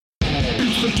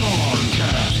The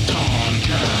Toncast,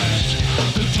 Toncast.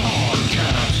 The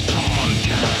Toncast,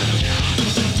 Toncast. The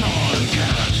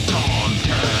Toncast,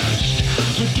 Toncast.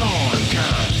 The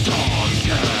Toncast,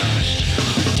 Toncast.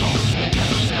 The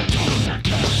Toncast,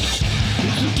 Toncast.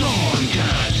 It's the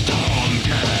Toncast,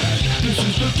 Toncast. This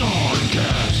is the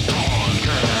Toncast,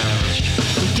 Toncast.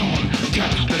 The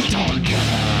Toncast, the Toncast.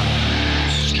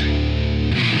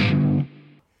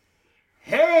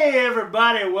 Hey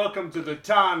everybody, welcome to the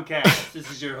Toncast. This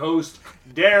is your host,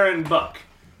 Darren Buck.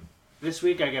 This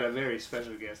week I got a very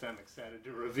special guest I'm excited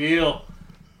to reveal.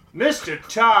 Mr.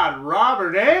 Todd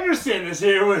Robert Anderson is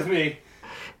here with me.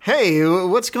 Hey,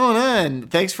 what's going on?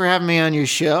 Thanks for having me on your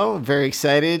show. I'm very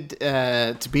excited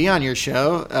to be on your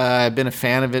show. I've been a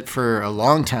fan of it for a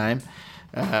long time.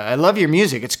 I love your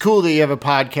music. It's cool that you have a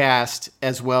podcast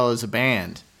as well as a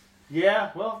band.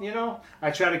 Yeah, well, you know,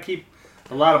 I try to keep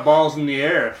a lot of balls in the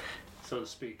air, so to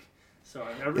speak. So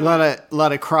I really, A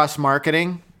lot of cross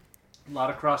marketing. a lot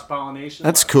of cross-pollination.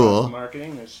 That's a lot of cool.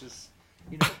 Cross-marketing. It's just,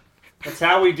 you know, that's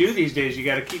how we do these days. You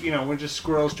got to keep, you know, we're just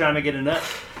squirrels trying to get a nut.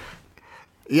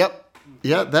 Yep.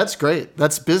 Yeah, that's great.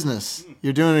 That's business.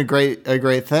 You're doing a great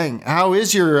thing. How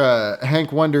is your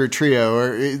Hank Wonder trio?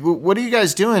 Or what are you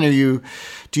guys doing? Do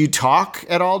you talk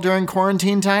at all during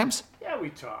quarantine times? Yeah, we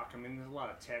talk. I mean, there's a lot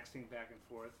of texting back and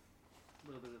forth. A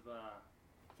little bit of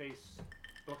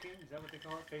Facebooking. Is that what they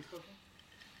call it? Facebooking?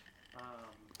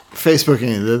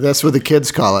 Facebooking. That's what the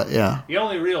kids call it. Yeah. The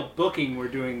only real booking we're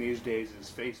doing these days is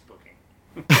Facebooking.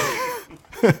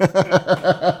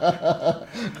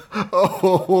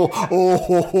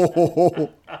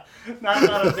 Not a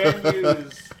lot of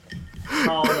venues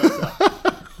calling us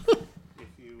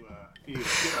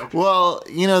up. Well,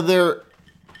 you know,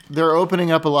 they're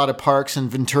opening up a lot of parks in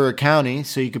Ventura County,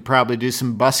 so you could probably do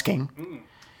some busking.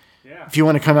 Yeah. If you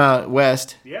want to come out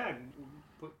west. Yeah,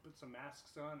 put some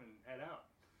masks on and head out.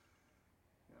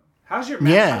 How's your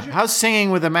mask? Yeah. How's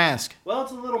singing with a mask? Well,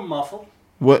 it's a little muffled.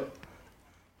 What?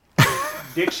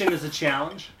 Diction is a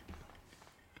challenge.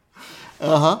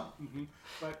 Uh-huh.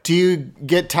 Do you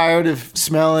get tired of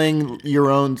smelling your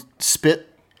own spit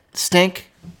stink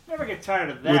Never get tired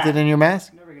of that. with it in your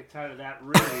mask? Never get tired of that,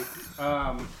 really.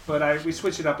 But we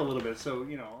switch it up a little bit. So,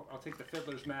 you know, I'll take the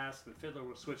fiddler's mask. The fiddler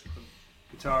will switch with the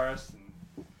guitarist.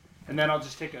 And then I'll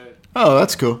just take a... Oh,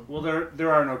 that's cool. Well,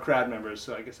 there are no crowd members,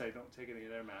 so I guess I don't take any of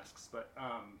their masks. But,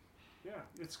 yeah,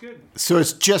 it's good. So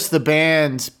it's just the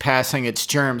band passing its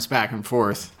germs back and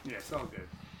forth. Yeah, it's all good,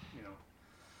 you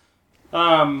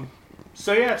know.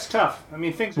 So, yeah, it's tough. I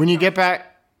mean, things are When you tough. get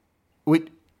back...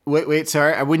 Wait,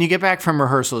 sorry. When you get back from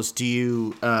rehearsals, do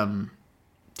you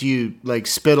like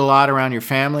spit a lot around your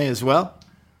family as well?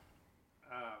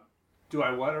 Do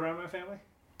I what around my family?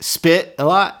 Spit a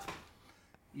lot?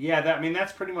 Yeah,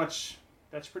 that's pretty much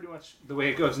the way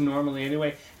it goes normally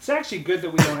anyway. It's actually good that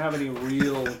we don't have any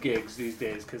real gigs these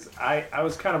days, because I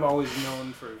was kind of always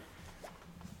known for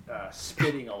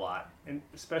spitting a lot, and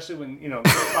especially when, you know, the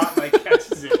spotlight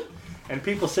catches it, and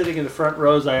people sitting in the front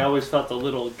rows, I always felt a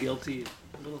little guilty,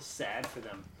 a little sad for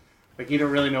them. Like, you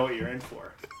don't really know what you're in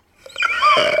for.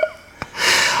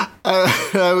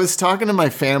 I was talking to my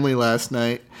family last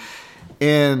night,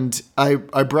 and I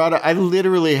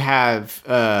literally have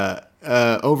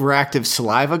overactive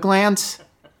saliva glands.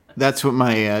 That's what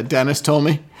my dentist told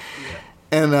me.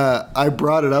 And I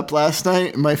brought it up last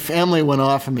night, and my family went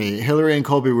off of me. Hillary and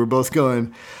Colby were both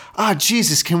going,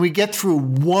 Jesus, can we get through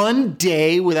one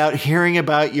day without hearing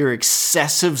about your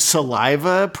excessive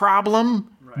saliva problem?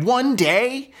 Right. One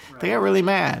day? Right. They got really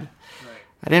mad. Right.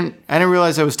 I didn't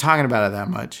realize I was talking about it that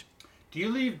much. Do you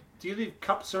leave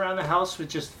cups around the house with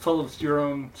just full of your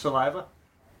own saliva?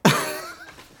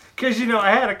 Because, you know,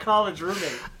 I had a college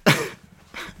roommate.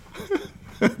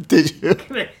 Did you?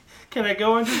 Can I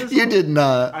go into this? You did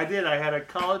not. I did. I had a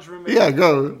college roommate. Yeah,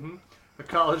 go. A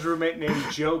college roommate named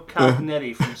Joe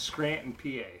Cognetti from Scranton,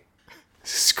 PA.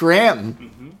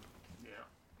 Scranton. Yeah.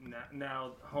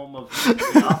 Now home of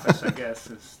The Office, I guess,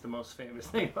 is the most famous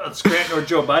thing about Scranton, or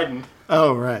Joe Biden.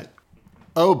 Oh, right.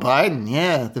 Oh, Biden.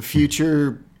 Yeah, the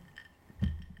future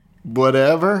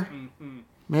whatever.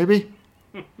 Maybe?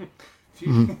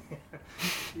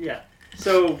 Yeah.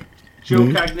 So, Joe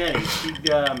Cognetti,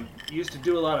 he used to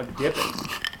do a lot of dipping.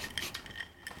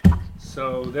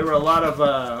 So there were a lot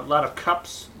of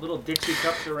cups, little Dixie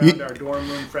cups around our dorm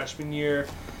room freshman year,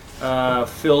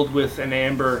 filled with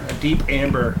a deep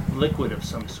amber liquid of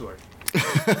some sort.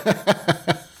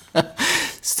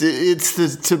 It's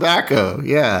the tobacco,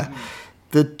 yeah.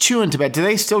 The chewing tobacco. Do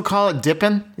they still call it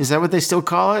dipping? Is that what they still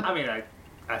call it? I mean, I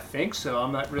think so.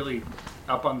 I'm not really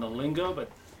up on the lingo, but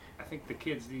I think the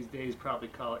kids these days probably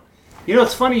call it You know,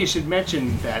 it's funny you should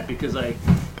mention that because I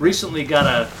recently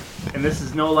got and this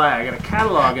is no lie, I got a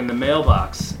catalog in the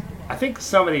mailbox. I think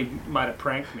somebody might have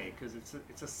pranked me because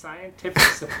it's a scientific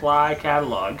supply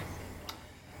catalog.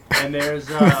 And there's,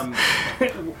 and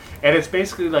it's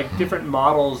basically like different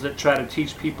models that try to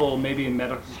teach people maybe in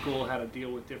medical school how to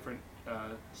deal with different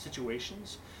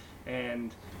situations.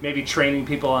 And maybe training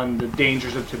people on the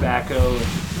dangers of tobacco.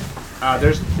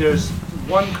 There's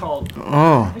one called,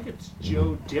 I think it's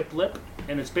Joe Diplip,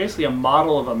 and it's basically a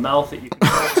model of a mouth that you can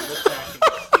crack the lip back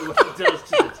and see what it does to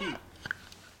the teeth.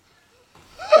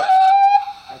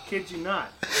 I kid you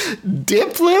not.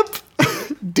 Diplip?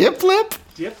 Diplip?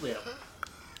 Diplip.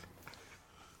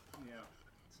 Yeah.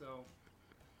 So,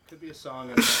 could be a song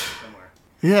in there somewhere.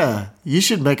 Yeah, you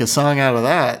should make a song out of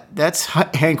that. That's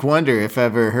Hank Wonder, if I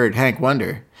ever heard Hank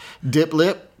Wonder. Dip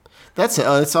lip. That's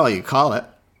all you call it.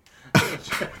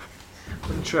 Let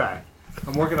me try.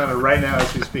 I'm working on it right now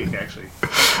as we speak, actually.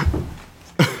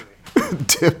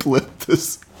 Dip lip.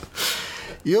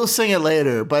 You'll sing it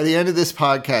later. By the end of this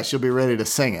podcast, you'll be ready to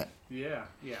sing it. Yeah.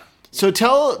 So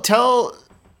tell,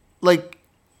 like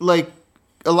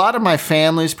a lot of my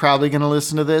family's probably going to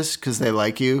listen to this because they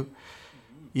like you.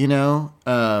 You know,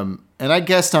 and I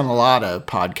guest on a lot of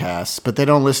podcasts, but they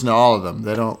don't listen to all of them.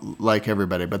 They don't like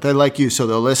everybody, but they like you, so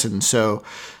they'll listen. So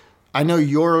I know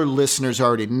your listeners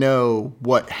already know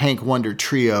what Hank Wonder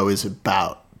Trio is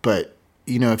about, but,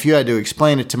 you know, if you had to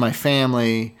explain it to my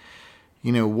family,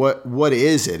 you know, what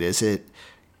is it? Is it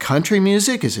country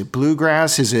music? Is it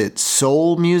bluegrass? Is it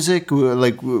soul music?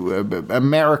 Like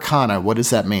Americana, what does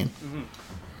that mean? Mm-hmm.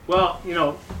 Well, you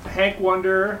know, Hank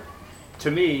Wonder,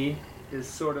 to me, is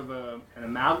sort of an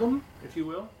amalgam, if you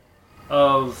will,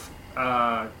 of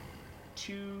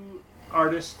two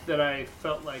artists that I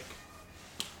felt like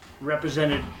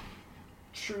represented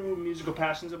true musical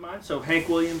passions of mine. So Hank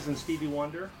Williams and Stevie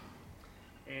Wonder.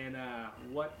 And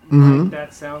what might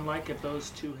that sound like if those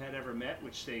two had ever met,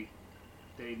 which they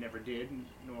never did,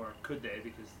 nor could they,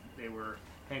 because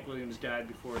Hank Williams died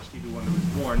before Stevie Wonder was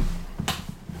born.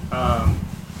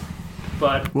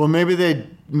 But well, maybe they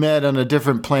met on a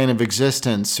different plane of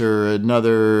existence or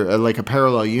another, like a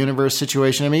parallel universe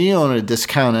situation. I mean, you don't want to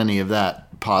discount any of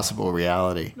that possible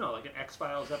reality. No, like an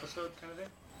X-Files episode kind of thing?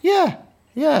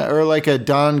 Yeah, or like a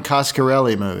Don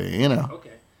Coscarelli movie, you know.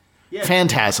 Okay. Yeah.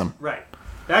 Phantasm. Right.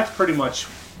 That's pretty much,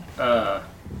 yeah,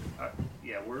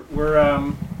 we're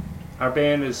our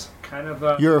band is kind of,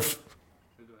 You're go ahead.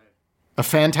 a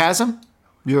phantasm?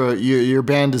 Your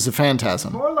band is a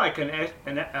phantasm. More like an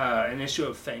issue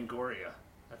of Fangoria.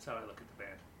 That's how I look at the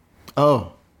band.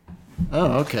 Oh,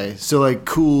 okay. So like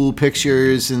cool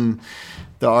pictures and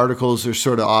the articles are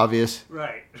sort of obvious.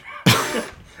 Right.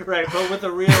 Right, but with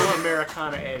a real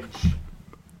Americana edge.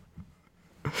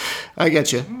 I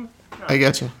get you. I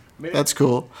get you. That's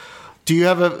cool. Do you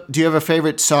have a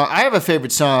favorite song? I have a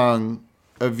favorite song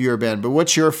of your band, but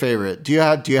what's your favorite? Do you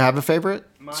have a favorite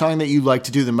song that you like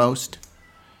to do the most?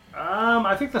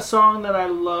 I think the song that I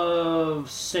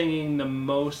love singing the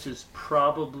most is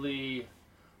probably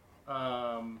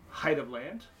Height of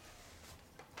Land,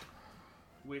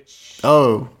 which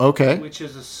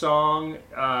is a song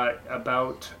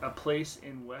about a place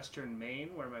in western Maine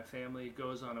where my family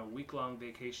goes on a week-long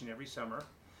vacation every summer.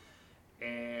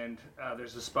 And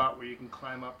there's a spot where you can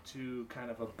climb up to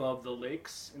kind of above the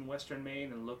lakes in western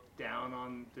Maine and look down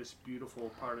on this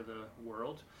beautiful part of the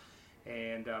world.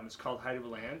 And it's called Height of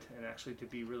Land. And actually, to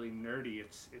be really nerdy,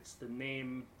 it's the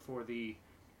name for the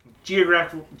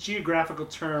geographical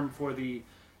term for the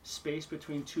space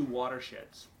between two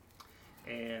watersheds.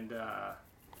 And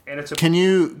it's a Can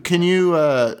you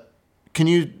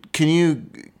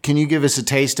give us a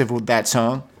taste of that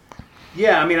song?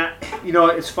 Yeah, I mean,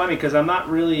 it's funny because I'm not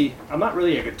really a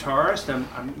guitarist.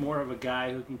 I'm more of a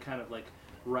guy who can kind of like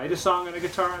write a song on a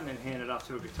guitar and then hand it off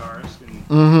to a guitarist and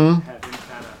have him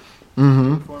kind of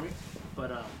do it for me.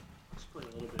 But just play a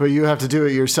little bit. But you have to do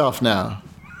it yourself now.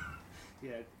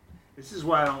 Yeah, this is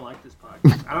why I don't like this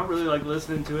podcast. I don't really like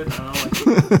listening to it. And I don't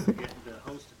like getting the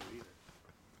host of it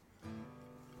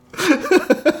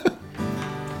either.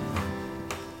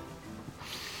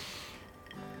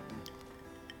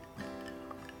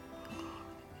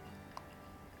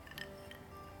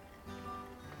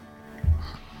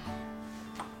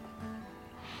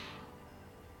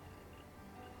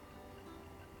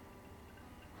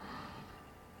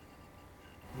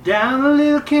 Down a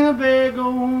little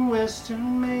Kennebago,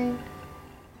 western Maine,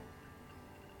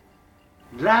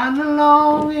 gliding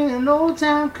along in an old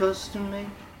time custom made.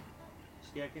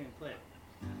 See, I can't even play it.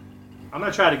 I'm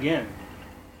gonna try it again.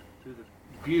 Through the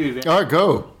beauty of it. All right,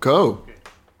 go. Okay.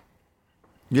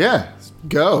 Yeah,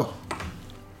 go.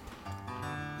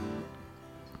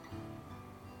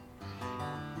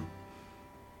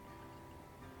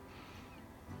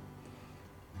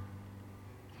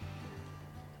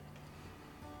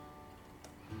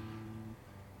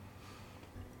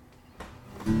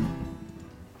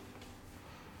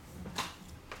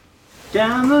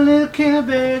 down the little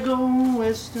Kennebago,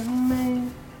 western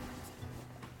Maine.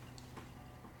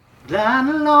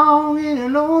 Gliding along in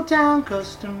an old town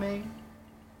custom made.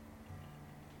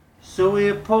 So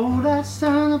we pulled that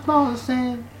sun upon the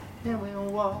sand, and we were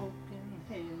walking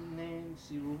hand in hand,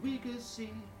 see what we could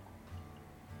see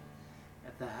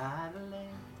at the height of land.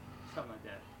 Something like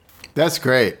that. That's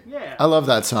great. Yeah. I love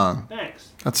that song.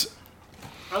 Thanks. I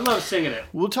I love singing it.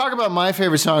 We'll talk about my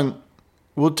favorite song.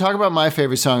 We'll talk about my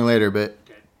favorite song later, but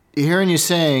Okay. hearing you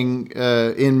sing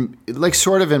in like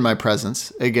sort of in my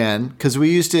presence again, because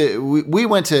we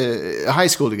went to high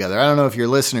school together. I don't know if your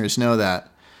listeners know that.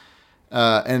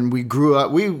 And we grew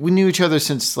up. We knew each other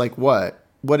since like what?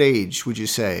 What age would you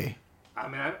say? I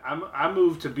mean, I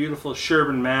moved to beautiful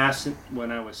Sherburne, Mass.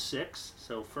 when I was 6,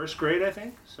 so first grade, I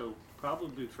think. So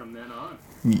probably from then on.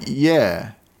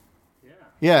 Yeah. Yeah.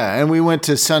 Yeah, and we went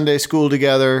to Sunday school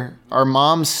together. Our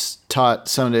moms taught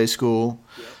Sunday school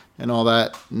Yep. and all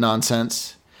that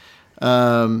nonsense. We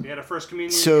had our first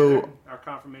communion So- together, our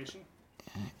confirmation.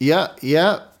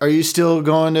 Yeah. Are you still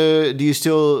going to? Do you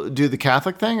still do the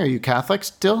Catholic thing? Are you Catholic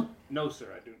still? No, sir,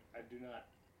 I do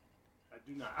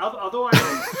not. Although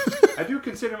I do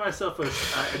consider myself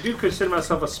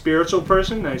a spiritual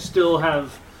person. I still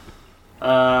have,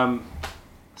 I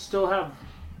still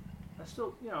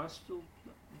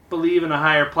believe in a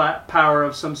higher power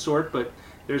of some sort. But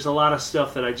there's a lot of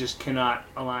stuff that I just cannot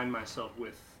align myself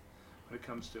with when it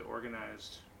comes to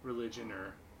organized religion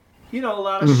or, a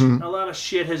lot of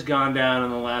shit has gone down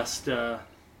in the last. It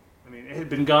had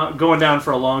been going down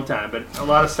for a long time, but a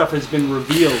lot of stuff has been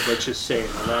revealed, let's just say, in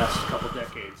the last couple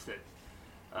decades that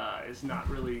is not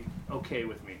really okay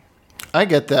with me. I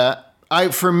get that.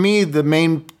 For me, the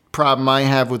main problem I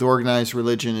have with organized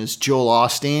religion is Joel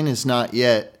Osteen has not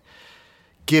yet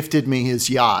gifted me his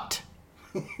yacht.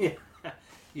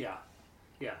 Yeah.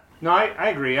 No, I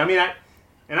agree. I mean,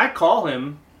 I call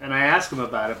him and I ask him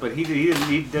about it, but he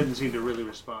doesn't seem to really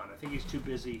respond. I think he's too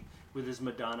busy with his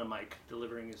Madonna mic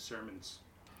delivering his sermons.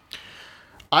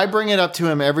 I bring it up to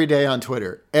him every day on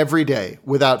Twitter, every day,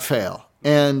 without fail.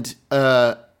 And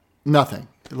nothing.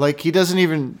 Like, he doesn't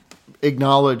even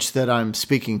acknowledge that I'm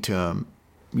speaking to him,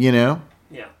 Yeah.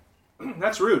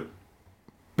 That's rude.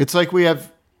 It's like we have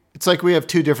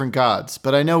two different gods,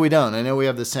 but I know we don't. I know we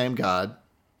have the same God.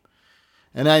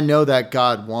 And I know that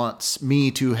God wants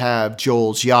me to have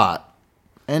Joel's yacht.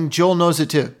 And Joel knows it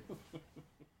too.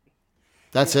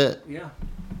 That's it. Yeah.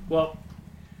 Well,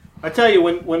 I tell you,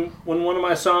 when one of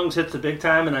my songs hits the big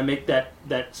time and I make that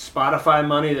Spotify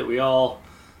money that we all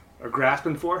are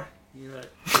grasping for,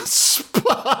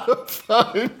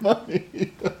 Spotify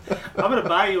money. I'm gonna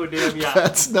buy you a damn yacht.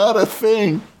 That's not a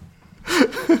thing.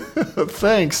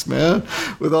 Thanks, man.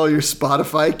 With all your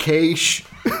Spotify cash.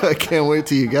 I can't wait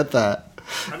till you get that.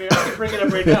 I mean, I can bring it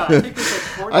up right now. I think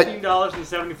it's like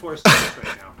 $14.74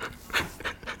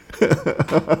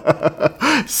 right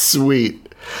now.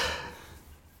 Sweet.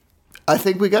 I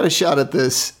think we got a shot at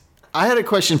this. I had a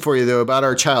question for you, though, about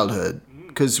our childhood.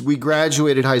 Because we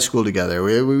graduated high school together.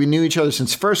 We knew each other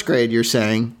since first grade, you're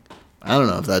saying. I don't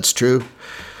know if that's true.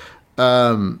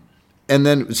 And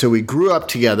then, so we grew up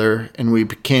together, and we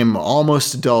became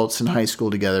almost adults in high school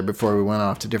together before we went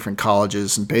off to different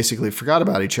colleges and basically forgot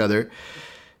about each other.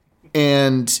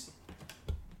 And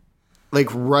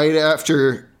right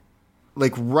after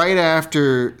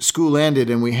school ended,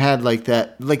 and we had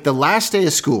the last day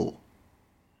of school,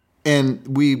 and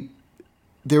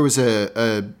there was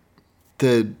the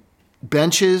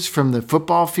benches from the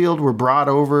football field were brought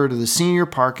over to the senior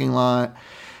parking lot,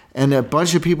 and a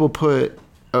bunch of people put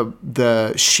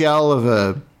the shell of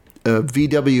a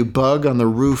VW Bug on the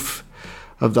roof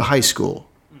of the high school.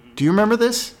 Do you remember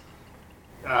this?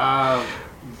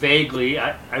 Vaguely,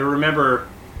 I remember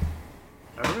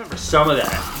some of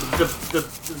that. The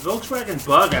Volkswagen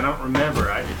Bug, I don't remember.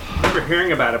 I remember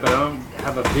hearing about it, but I don't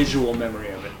have a visual memory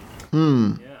of it.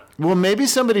 Yeah. Well, maybe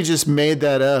somebody just made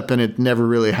that up and it never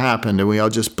really happened and we all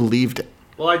just believed it.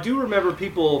 Well, I do remember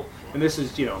people, and this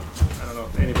is, I don't know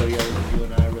if anybody other than you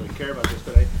and I really care about this,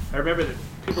 but I remember that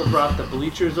people brought the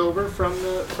bleachers over from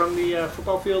the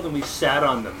football field and we sat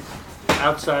on them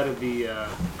outside of the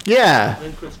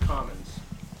Lindquist Commons.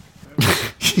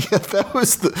 Yeah,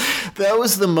 that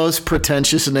was the most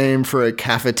pretentious name for a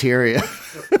cafeteria.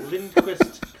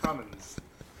 Lindquist Commons.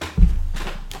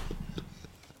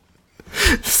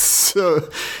 So,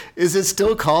 is it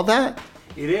still called that?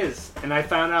 It is, and I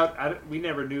found out we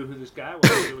never knew who this guy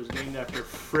was. It was named after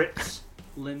Fritz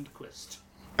Lindquist.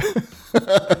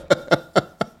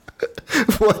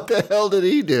 What the hell did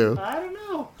he do? I don't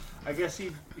know. I guess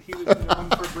he was known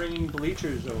for bringing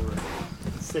bleachers over and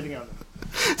sitting on them.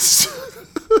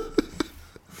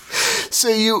 So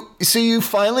you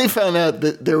finally found out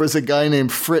that there was a guy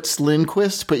named Fritz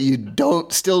Lindquist, but you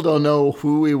still don't know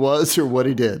who he was or what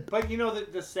he did. But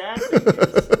the sad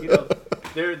thing is,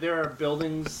 there are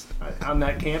buildings on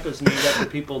that campus named after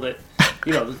people that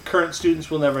the current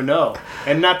students will never know.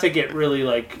 And not to get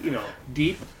really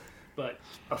deep, but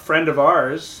a friend of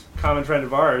ours, common friend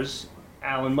of ours,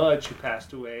 Alan Mudge, who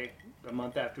passed away a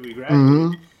month after we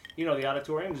graduated. The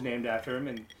auditorium's named after him,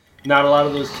 and not a lot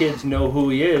of those kids know who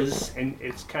he is, and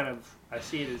it's kind of, I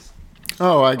see it as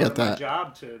I get my that.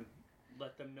 job to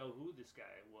let them know who this guy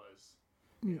was.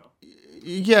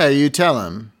 Yeah, you tell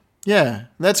him. Yeah,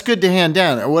 that's good to hand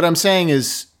down. What I'm saying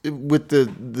is, with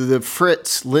the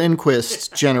Fritz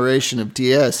Lindquist generation of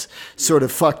DS, sort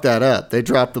of fucked that up. They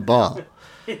dropped the ball.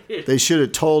 They should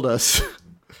have told us.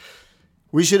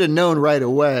 We should have known right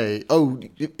away. Oh,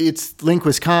 it's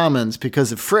Lindquist Commons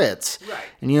because of Fritz. Right.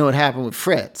 And you know what happened with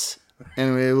Fritz?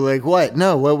 And we were like, what?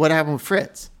 No, what happened with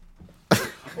Fritz?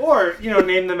 Or,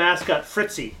 name the mascot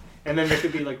Fritzy. And then there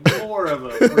could be more of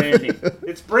a branding.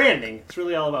 It's branding. It's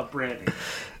really all about branding.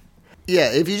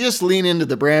 Yeah, if you just lean into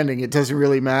the branding, it doesn't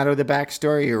really matter the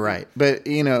backstory. You're right. But,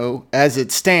 as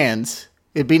it stands,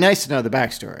 it'd be nice to know the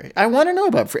backstory. I want to know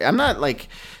about Fritz. I'm not,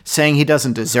 saying he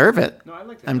doesn't deserve it. No, I'd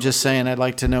like to I'm know just saying I'd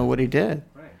like to know what he did.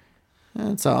 Right.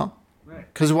 That's all.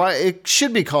 Right. Because it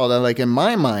should be called, in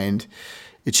my mind,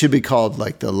 it should be called,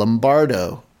 the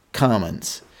Lombardo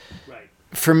Commons. Right.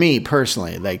 For me,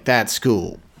 personally, that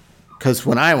school. Because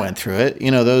when I went through it,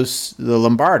 the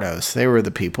Lombardos, they were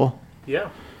the people. Yeah.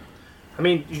 I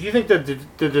mean, do you think that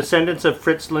the descendants of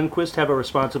Fritz Lindquist have a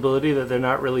responsibility that they're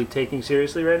not really taking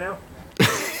seriously right now?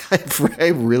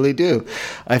 I really do.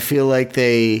 I feel like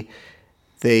they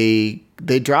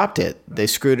dropped it. They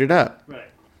screwed it up.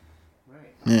 Right.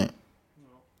 Yeah.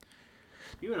 Well,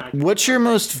 you and I. What's your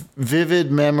most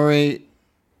vivid memory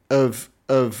of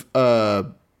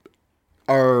our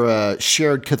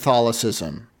shared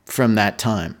Catholicism from that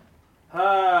time?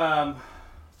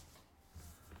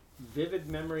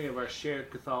 Vivid memory of our shared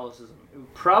Catholicism.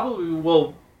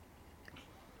 Probably,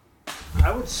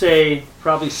 I would say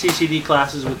probably CCD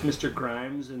classes with Mr.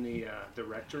 Grimes in the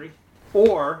rectory.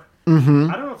 Or, I don't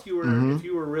know if you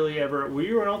were really ever, were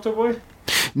you an altar boy?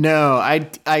 No,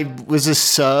 I was a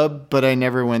sub, but I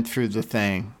never went through the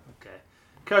thing. Okay.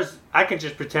 Because I can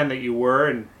just pretend that you were,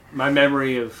 and my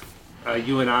memory of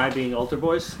you and I being altar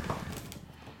boys,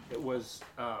 it was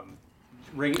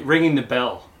ringing the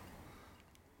bell.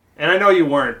 And I know you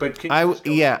weren't, but I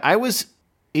was.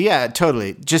 Yeah,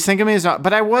 totally. Just think of me as not,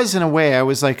 but I was in a way. I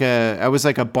was like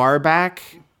a bar back,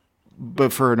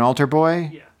 but for an altar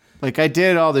boy. Yeah. I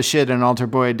did all the shit an altar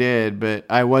boy did, but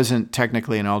I wasn't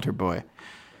technically an altar boy.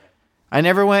 I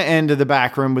never went into the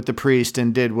back room with the priest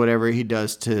and did whatever he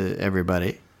does to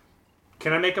everybody.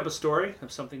 Can I make up a story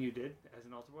of something you did as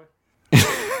an altar boy?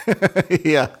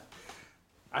 Yeah.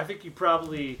 I think you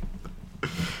probably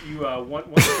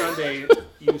one Sunday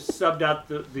you subbed out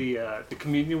the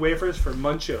communion wafers for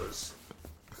Munchos.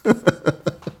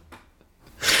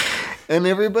 And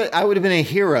everybody, I would have been a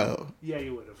hero. Yeah,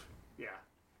 you would have. Yeah.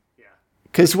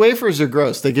 Because wafers are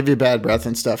gross. They give you bad breath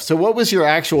and stuff. So what was your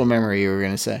actual memory you were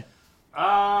going to say?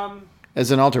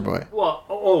 As an altar boy. Well,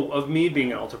 of me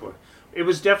being an altar boy. It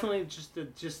was definitely just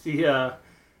the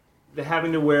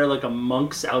having to wear a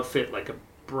monk's outfit, a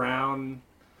brown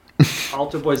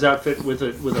altar boy's outfit with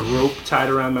a rope tied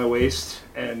around my waist,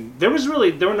 and there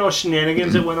were no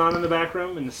shenanigans that went on in the back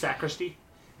room in the sacristy,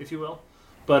 if you will.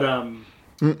 But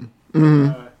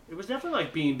it was definitely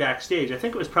like being backstage. I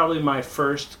think it was probably my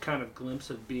first kind of glimpse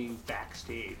of being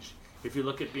backstage. If you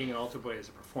look at being an altar boy as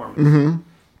a performance,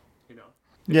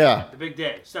 Yeah. the big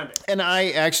day, Sunday. And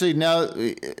I actually now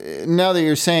that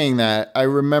you're saying that, I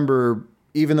remember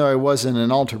even though I wasn't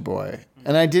an altar boy,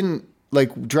 and I didn't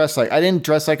dress like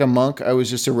a monk. I was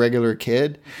just a regular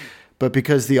kid. But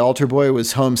because the altar boy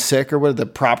was homesick or what, the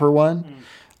proper one,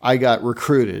 I got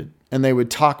recruited, and they would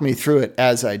talk me through it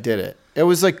as I did it. It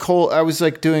was cold. I was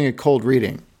doing a cold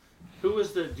reading. Who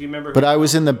was do you remember? But I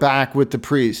was in the back with the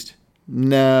priest.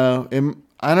 No,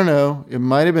 I don't know. It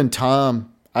might have been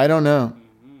Tom. I don't know.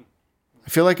 I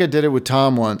feel like I did it with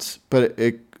Tom once, but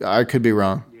I could be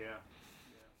wrong. Yeah.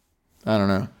 I don't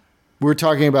know. We're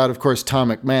talking about, of course, Tom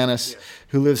McManus,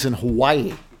 who lives in Hawaii. He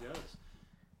does.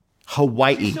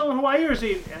 Hawaii. Is he still in Hawaii, or is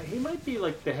he might be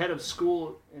the head of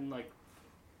school in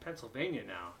Pennsylvania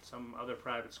now, some other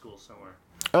private school somewhere.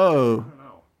 Oh. I don't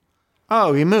know.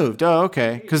 Oh, he moved. Oh,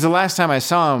 okay. Because the last time I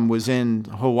saw him was in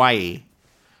Hawaii.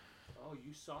 Oh,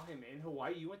 you saw him in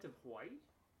Hawaii? You went to Hawaii?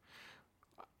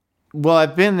 Well,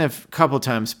 I've been there a couple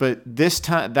times, but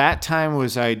that time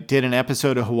was I did an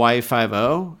episode of Hawaii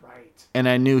Five-0. Right. and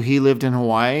I knew he lived in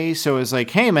Hawaii. So it was like,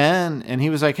 hey, man. And he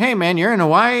was like, hey, man, you're in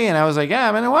Hawaii? And I was like, yeah,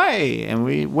 I'm in Hawaii. And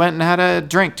we went and had a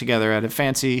drink together at a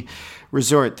fancy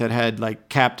resort that had like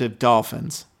captive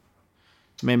dolphins.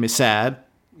 Made me sad.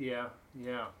 Yeah.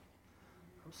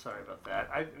 I'm sorry about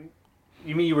that.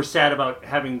 You mean you were sad about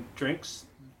having drinks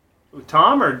with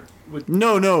Tom or with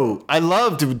No. I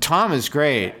loved Tom is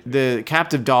great. The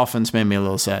captive dolphins made me a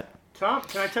little sad. Tom?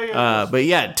 Can I tell you But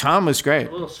yeah, Tom was great.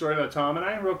 a little story about Tom and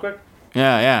I, real quick?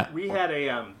 Yeah. We had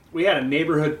a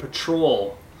neighborhood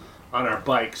patrol on our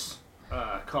bikes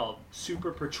called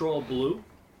Super Patrol Blue,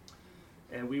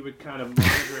 and we would kind of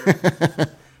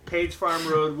monitor Page Farm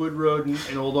Road, Wood Road,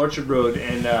 and Old Orchard Road,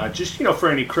 and just for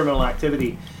any criminal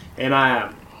activity. And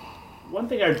one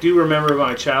thing I do remember about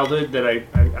my childhood that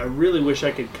I really wish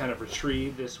I could kind of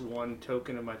retrieve this one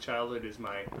token of my childhood is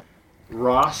my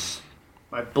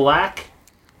black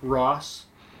Ross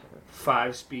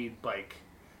 5-speed bike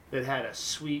that had a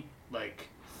sweet like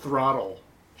throttle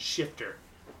shifter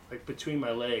like between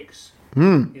my legs,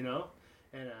 and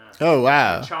Oh,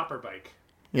 wow. a chopper bike.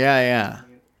 Yeah.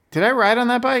 Did I ride on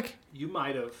that bike? You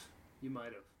might have.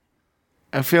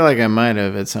 I feel like I might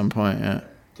have at some point, yeah.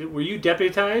 Were you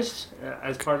deputized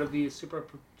as part of the Super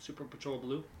Patrol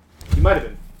Blue? You might have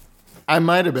been. I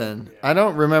might have been. Yeah. I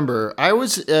don't remember. I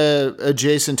was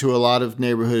adjacent to a lot of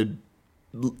neighborhood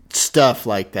stuff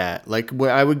like that. Like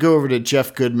I would go over to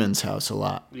Jeff Goodman's house a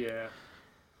lot. Yeah.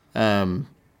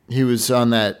 He was on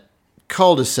that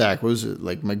cul-de-sac. What was it,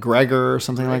 like McGregor or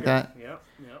something like that? Yep.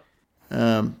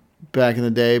 Back in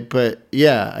the day. But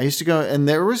yeah, I used to go, and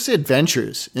there was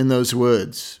adventures in those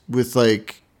woods with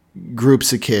like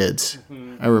groups of kids.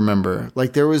 Mm-hmm. I remember.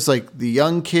 Like there was like the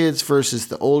young kids versus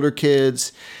the older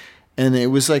kids, and it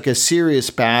was like a serious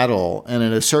battle. And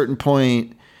at a certain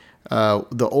point,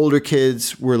 the older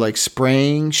kids were like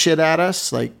spraying shit at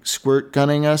us, like squirt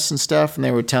gunning us and stuff, and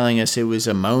they were telling us it was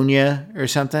ammonia or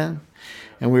something.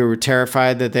 And we were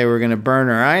terrified that they were going to burn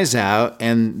our eyes out,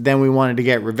 and then we wanted to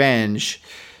get revenge.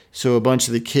 So a bunch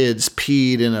of the kids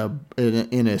peed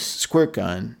in a squirt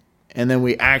gun, and then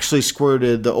we actually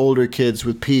squirted the older kids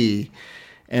with pee.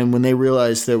 And when they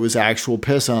realized there was actual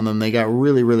piss on them, they got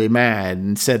really, really mad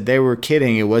and said they were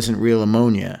kidding. It wasn't real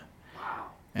ammonia.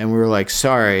 Wow. And we were like,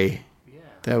 sorry,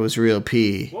 that was real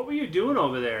pee. What were you doing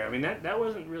over there? I mean, that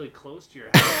wasn't really close to your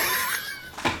house.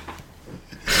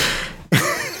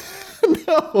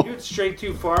 No. You went straight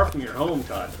too far from your home,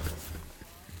 Todd.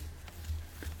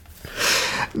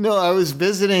 No, I was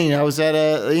visiting. I was at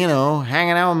hanging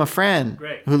out with my friend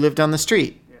who lived on the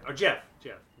street. Yeah. Or Jeff.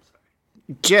 I'm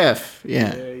sorry. Jeff,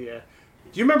 yeah. Yeah.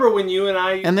 Do you remember when you and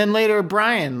I... And then later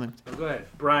Brian. Oh, go ahead.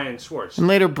 Brian Schwartz. And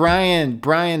later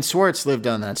Brian Schwartz lived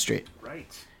on that street.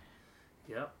 Right.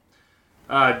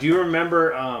 Yep. Do you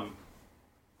remember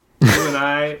you and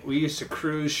I, we used to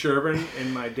cruise Sherburne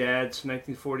in my dad's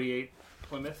 1948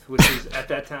 Plymouth, which was at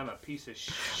that time a piece of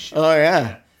shit. Oh,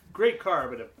 yeah. Great car,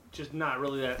 but just not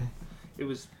really that... It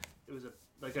was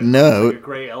like a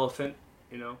gray elephant,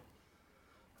 And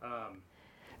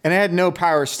it had no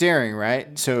power steering,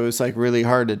 right? So it was like really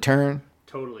hard to turn.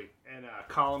 Totally. And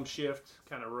column shift,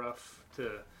 kind of rough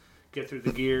to get through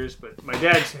the gears. But my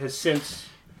dad has since,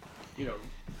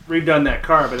 redone that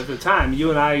car. But at the time, you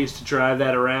and I used to drive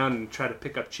that around and try to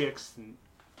pick up chicks. And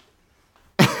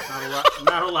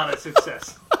not a lot of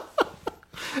success.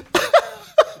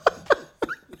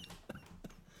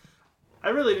 I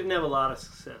really didn't have a lot of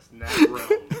success in that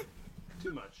realm.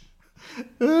 Too much.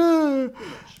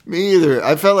 Me either.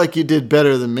 I felt like you did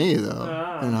better than me,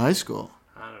 though, in high school.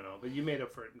 I don't know, but you made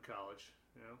up for it in college,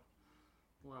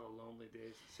 A lot of lonely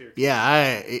days in Syracuse.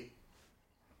 Yeah,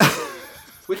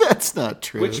 that's not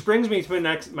true. Which brings me to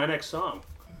my next song.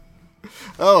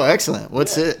 Oh, excellent.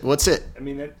 What's it? I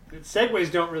mean, the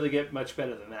segues don't really get much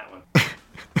better than that one.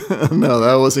 No,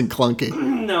 that wasn't clunky.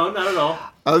 No, not at all.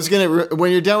 I was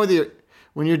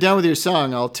when you're done with your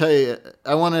song, I'll tell you.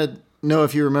 I want to know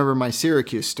if you remember my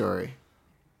Syracuse story.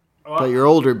 About your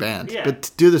older band. Yeah.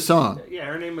 But do the song. Yeah,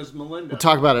 her name was Melinda. We'll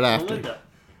talk about it after. Melinda.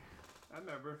 I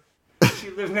remember. She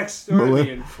lived next door to me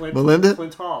in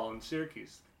Flint Hall in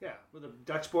Syracuse. Yeah, with a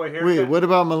Dutch boy haircut. Wait, what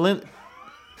about Melinda?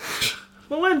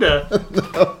 Melinda!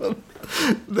 No,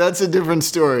 that's a different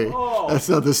story. Oh. That's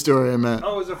not the story I meant.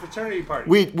 Oh, it was a fraternity party.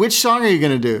 Wait, which song are you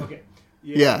going to do? Okay.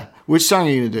 Yeah. Which song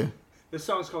are you going to do? This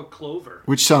song's called Clover.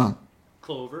 Which song?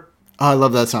 Clover. Oh, I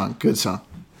love that song. Good song.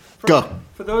 Go.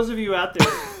 For those of you out there,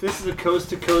 this is a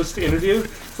coast-to-coast interview.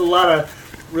 It's a lot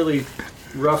of really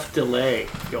rough delay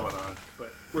going on,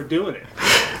 but we're doing it.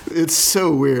 It's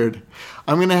so weird.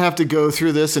 I'm going to have to go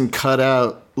through this and cut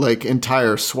out, like,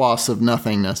 entire swaths of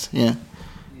nothingness. Yeah.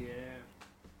 Yeah.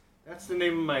 That's the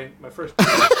name of my first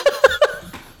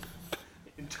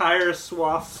entire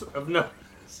swaths of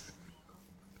notes.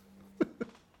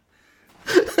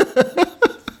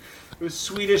 It was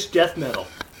Swedish death metal.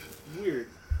 Weird.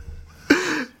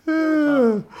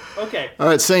 Okay. All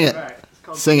right, sing it. All right. It's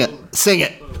called Sing Clover. it. Sing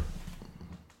it. Clover.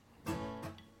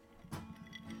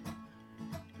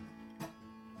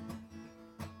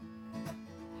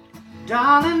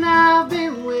 Darling, I've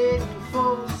been waiting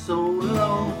for so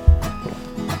long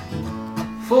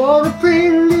for a pretty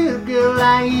little girl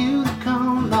like you to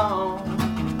come along.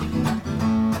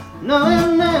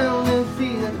 Nothing else than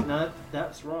feeling. No,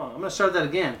 that's wrong. I'm gonna start that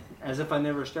again, as if I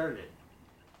never started it.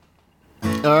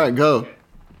 All right, go.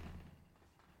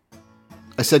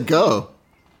 I said go.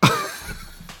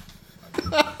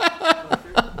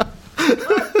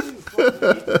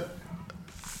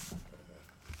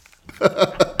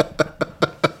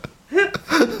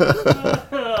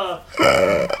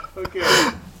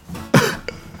 Okay.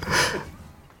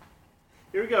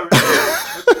 Here we go.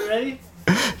 Ready? Ready?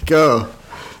 Go.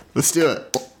 Let's do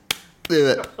it. Do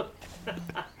it.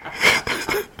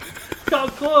 It's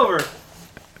called Clover.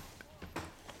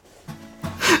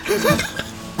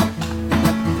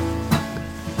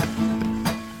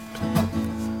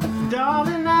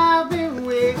 Darling, I've been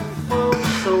waiting for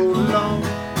so long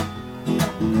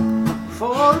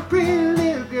for a pretty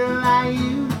little girl like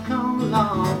you to come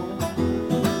along.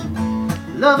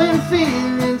 Love and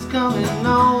feelings coming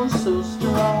on so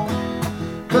strong.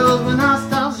 Cause when I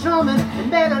start strumming and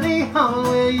melody hum,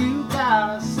 well, you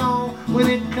got a song. When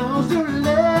it comes to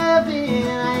loving,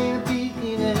 I ain't a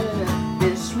beginner.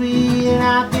 Been sweet and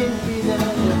I've been bitter.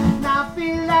 Now I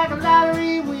feel like a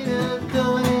lottery winner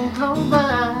covered in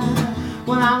clover.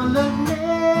 When I'm looking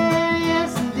at,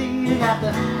 yes indeed, I got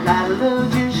the light of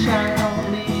love just shining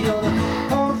on me. You're the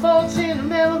only folks in the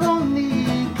middle on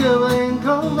me, covered in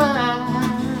clover.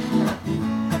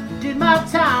 Did my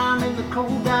time in the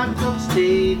cold dark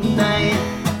upstate night.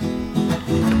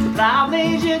 The flower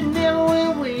blaze yet never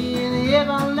went away in the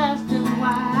everlasting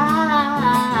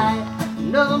white.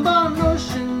 Nothing but an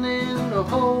ocean and to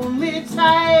hold me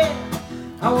tight.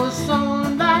 I was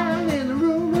someone lying in the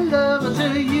room of love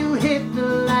until you hit the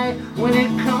light. When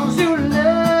it comes to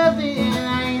loving,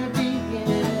 I ain't a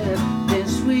beginner. Been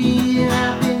sweet and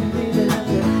I've been bitter.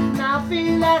 Now I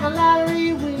feel like a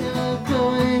lottery winner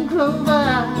going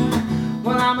clover.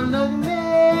 When I'm a lucky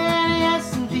man,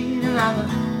 yes indeed, and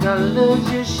I'm got love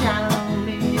just shining on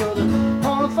me. You're the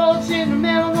only folks in the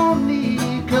middle on me,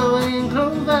 covered in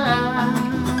clover.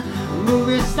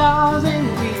 Movie stars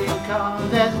and greeting cards,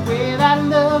 that's where that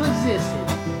love existed.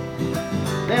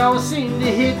 They always seem to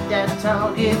hit that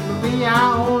target, but me,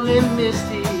 I only missed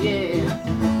it,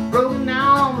 yeah. Broken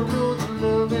down on the roads of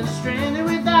love and stranded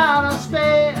without a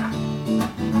spare.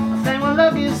 I thank my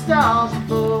lucky stars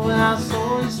above when I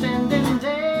saw you spending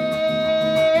day.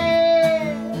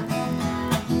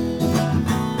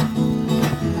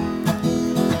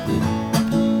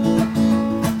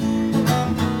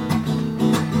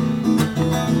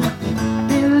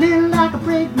 Been living like a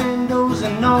brakeman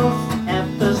dozing off at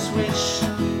the switch.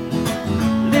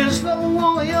 Little slow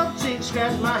on the uptick,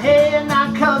 scratch my head,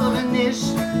 not covering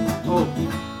this. Oh,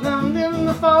 I'm in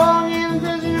the fog and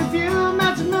vision of you,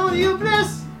 matrimonial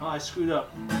bliss. Oh, I screwed up.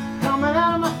 Coming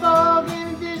out of my fog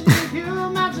and vision of you,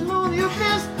 matrimonial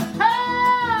bliss.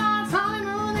 Ah, it's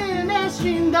honeymoon in that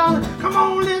stream, darling. Come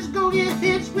on, let's go get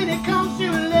hitched when it comes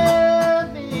to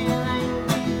loving. I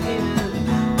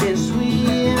ain't been sweet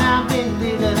and I've been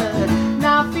bitter.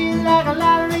 Now I feel like a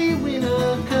lottery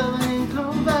winner covered in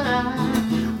clover.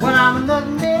 When I'm a lucky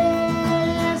man,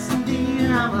 yes indeed,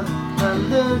 and I'm a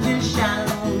love just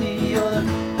shining on me. You're the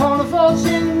only folks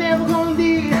in never gonna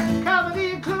be covered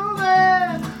in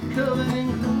clover, covered in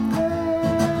clover,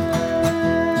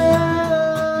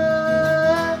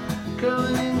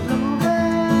 covered in clover.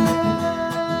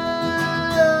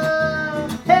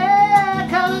 Hey,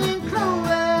 covered in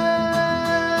clover,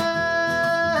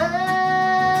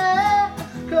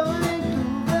 covered in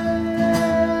clover.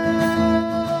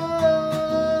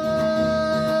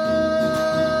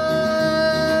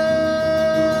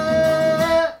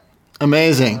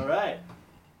 Amazing. All right.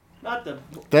 Not the.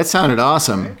 That sounded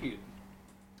awesome. Thank you.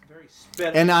 Very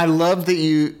sped. And I love that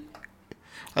you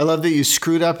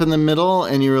screwed up in the middle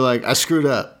and you were like, I screwed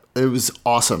up. It was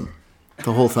awesome.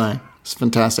 The whole thing. It's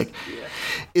fantastic. Yeah.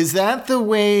 Is that the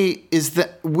way,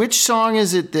 which song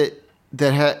is it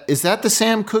is that the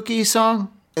Sam Cooke song?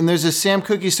 And there's a Sam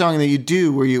Cooke song that you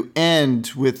do where you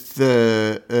end with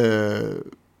the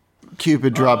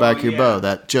Cupid draw back your bow.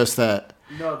 That.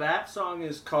 No, that song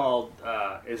is called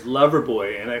is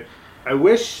Loverboy, and I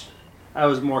wish I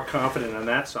was more confident on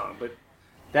that song, but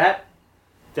that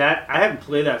That I haven't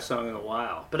played that song in a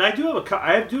while, but I do have a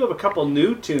couple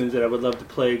new tunes that I would love to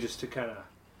play just to kind of,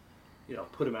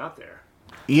 put them out there.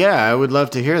 Yeah, I would love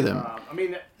to hear them.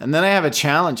 And then I have a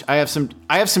challenge. I have some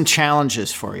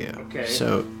challenges for you. Okay.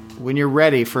 So when you're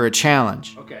ready for a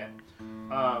challenge. Okay.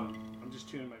 I'm just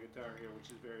tuning my guitar here,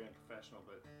 which is very unprofessional,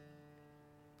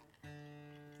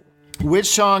 but. Which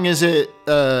song is it,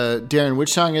 Darren?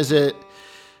 Which song is it?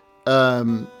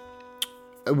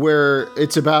 Where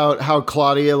it's about how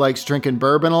Claudia likes drinking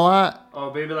bourbon a lot.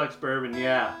 Oh, Baby Likes Bourbon,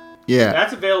 yeah. Yeah.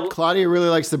 That's available. Claudia really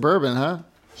likes the bourbon, huh?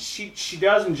 She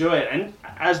does enjoy it, and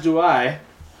as do I.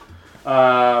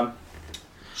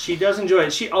 She does enjoy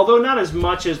it. Although not as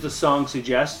much as the song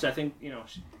suggests. I think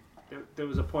there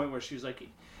was a point where she was like,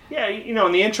 "Yeah, in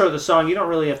the intro of the song, you don't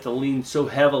really have to lean so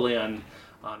heavily on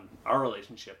our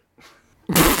relationship."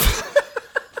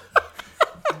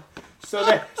 So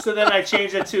then I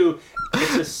changed it to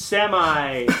it's a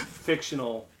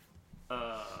semi-fictional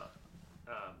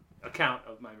account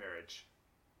of my marriage.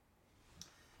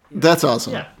 That's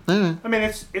awesome. Yeah. Mm. I mean,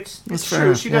 it's That's true.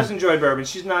 fair, She yeah. does enjoy bourbon.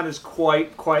 She's not as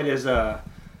quite as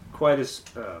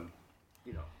attached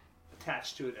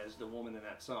to it as the woman in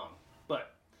that song.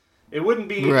 But it wouldn't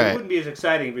be as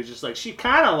exciting if it's just like she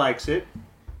kind of likes it.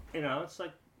 It's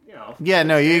like Yeah,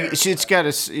 no, it's she got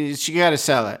to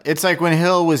sell it. It's like when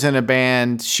Hill was in a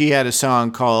band, she had a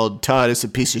song called "Todd is a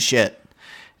Piece of Shit,"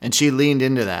 and she leaned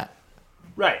into that.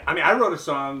 right. I mean, I wrote a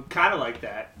song kind of like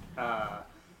that.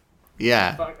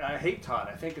 Yeah. I Hate Todd,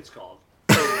 I think it's called.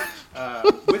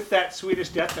 With that Swedish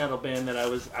death metal band that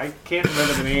I can't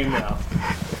remember the name now.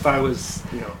 If I was,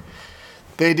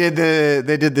 They did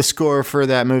the score for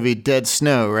that movie Dead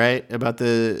Snow, right? About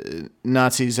the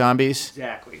Nazi zombies.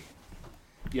 Exactly.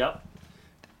 Yep.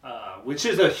 Which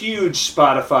is a huge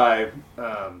Spotify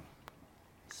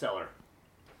seller.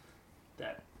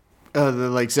 That. The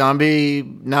like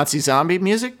Nazi zombie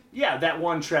music. Yeah, that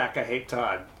one track, I Hate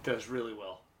Todd, does really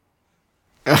well.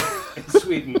 In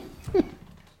Sweden. A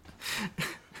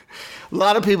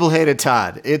lot of people hated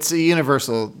Todd. It's a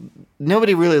universal.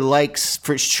 Nobody really likes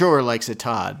a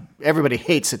Todd. Everybody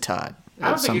hates a Todd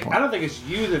at some point. I don't think it's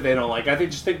you that they don't like. I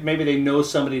just think maybe they know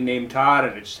somebody named Todd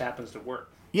and it just happens to work.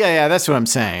 Yeah, that's what I'm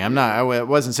saying. I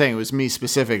wasn't saying it was me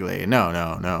specifically.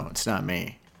 No, it's not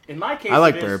me. In my case, I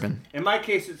like bourbon. In my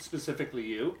case, it's specifically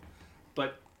you,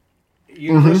 but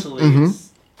universally,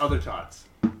 it's other Todds.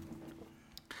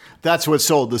 That's what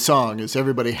sold the song. Is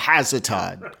everybody has a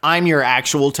Todd. I'm your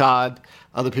actual Todd.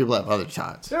 Other people have other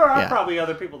Todds. There are probably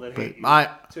other people that hate you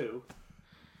too.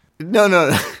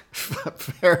 No.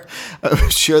 Fair. I'm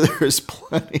sure there's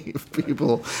plenty of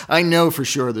people. I know for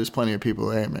sure there's plenty of people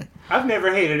who hate me. I've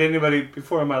never hated anybody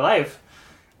before in my life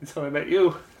until I met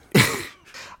you.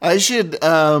 I should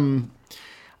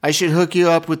hook you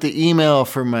up with the email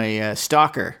for my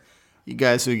stalker. You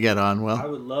guys would get on well. I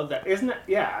would love that. Isn't it?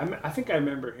 Yeah, I think I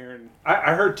remember hearing.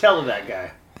 I heard tell of that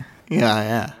guy.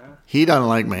 Yeah. He doesn't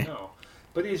like me. No,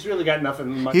 but he's really got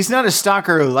nothing much. He's not a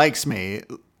stalker who likes me.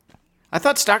 I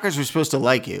thought stalkers were supposed to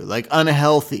like you, like in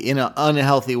an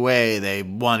unhealthy way. They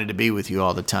wanted to be with you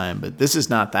all the time, but this is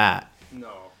not that. No,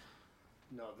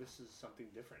 this is something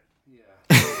different. Yeah,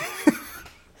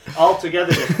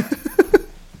 altogether different.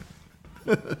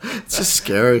 It's just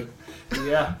scary.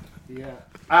 Yeah.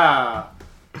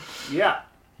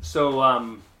 So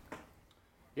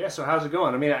so how's it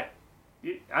going? I mean,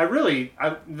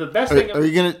 the best thing. Are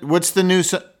you gonna? What's the new?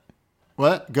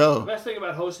 What? Go. The best thing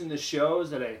about hosting this show is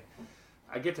that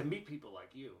I get to meet people like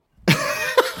you.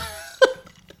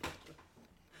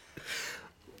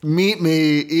 Meet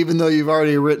me, even though you've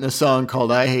already written a song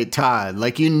called "I Hate Todd,"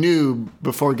 like you knew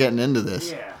before getting into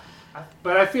this. Yeah,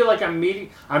 but I feel like I'm meeting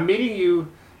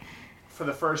you for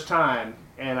the first time,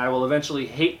 and I will eventually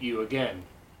hate you again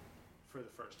for the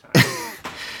first time.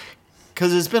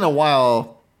 Because it's been a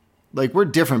while. Like, we're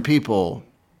different people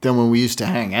than when we used to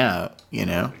hang out,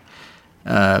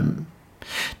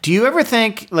 Do you ever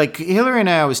think, like, Hillary and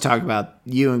I always talk about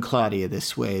you and Claudia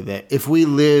this way, that if we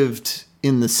lived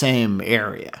in the same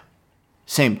area,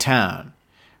 same town,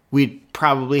 we'd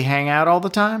probably hang out all the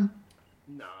time?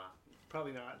 Nah,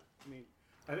 probably not.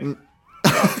 I mean,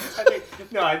 I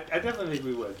definitely think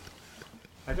we would.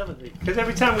 I definitely think. Because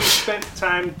every time we spent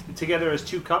time together as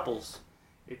two couples,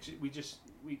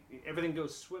 everything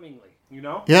goes swimmingly,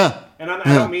 Yeah. And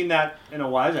I don't mean that in a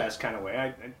wise ass kind of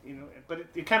way. But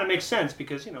it kind of makes sense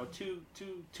because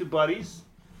two buddies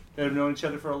that have known each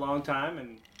other for a long time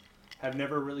and have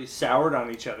never really soured on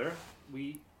each other.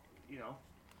 We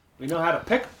know how to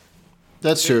pick.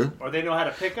 That's true. Or they know how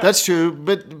to pick up. That's true,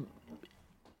 but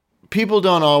people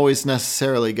don't always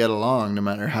necessarily get along, no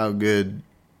matter how good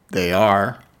they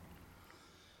are.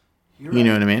 You're You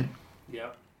know right. what I mean?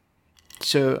 Yep.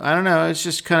 So I don't know. It's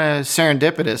just kind of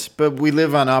serendipitous, but we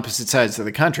live on opposite sides of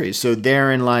the country, so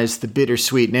therein lies the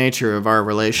bittersweet nature of our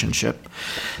relationship.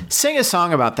 Sing a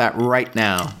song about that right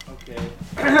now.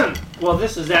 Okay. Well,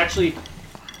 this is actually.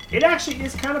 It actually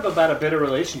is kind of about a bitter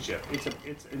relationship. It's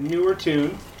a newer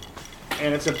tune,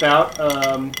 and it's about.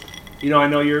 I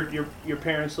know your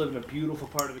parents live in a beautiful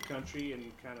part of the country,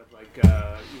 and kind of like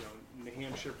New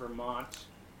Hampshire, Vermont,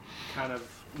 kind of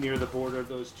near the border of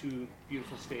those two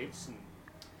beautiful states.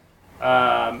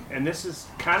 And this is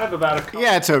kind of about a couple.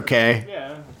 Yeah, it's okay.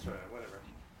 Yeah, that's right.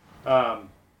 Whatever.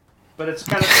 But it's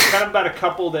kind of about a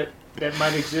couple that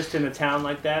might exist in a town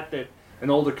like that. That an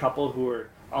older couple who are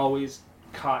always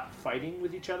caught fighting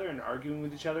with each other and arguing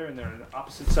with each other, and they're on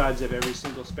opposite sides of every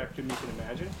single spectrum you can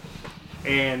imagine.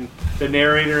 And the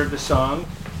narrator of the song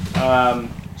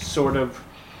sort of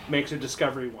makes a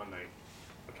discovery one night.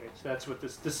 Okay, so that's what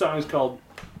this song is called.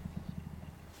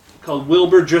 Called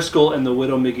Wilbur Driscoll and the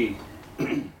Widow McGee.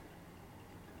 You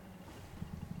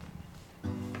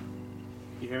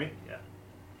hear me? Yeah.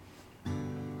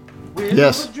 Wilbur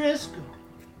Yes. Driscoll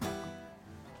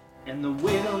and the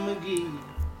Widow McGee.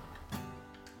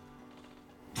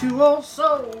 Two old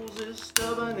souls as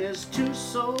stubborn as two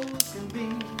souls can be.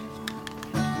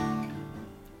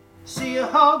 See a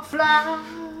hog fly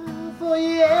before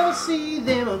you ever see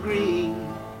them agree.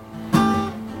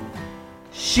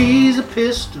 She's a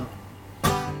pistol,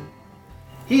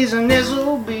 he's an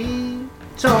SOB,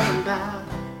 talking about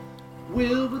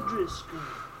Wilbur Driscoll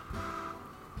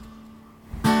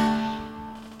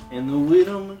and the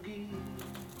Widow McGee.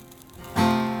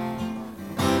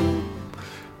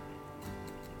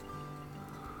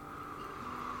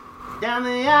 Down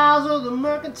the aisles of the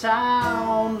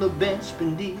mercantile, on the bench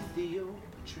beneath the oak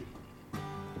tree,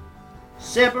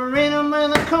 separate them in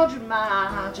the country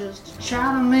mile just to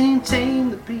try to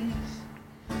maintain the peace.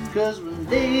 Cause when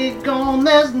they get gone,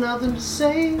 there's nothing to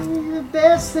say. The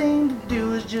best thing to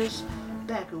do is just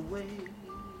back away.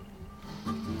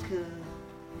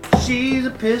 Cause she's a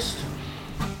pistol,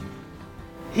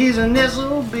 he's an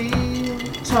SOB,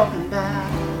 talking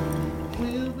about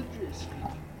Wilbur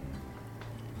Driscoll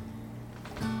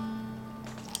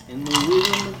and the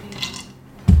Widow McGee.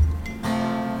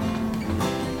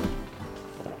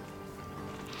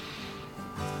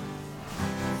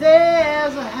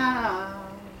 There's a house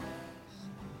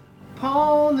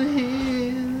upon the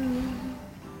hill,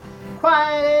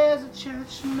 quiet as a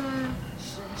church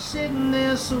mouse, sitting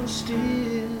there so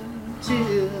still,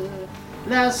 till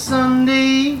last Sunday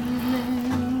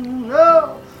evening.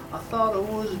 Oh, I thought I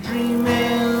was dreaming.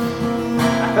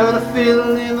 I heard a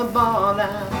fiddle in the barn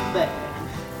out back.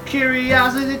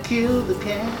 Curiosity killed the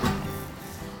cat.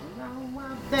 And I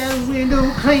wiped that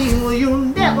window clean. Well, you'll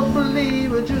never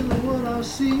believe it, just what I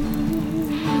see.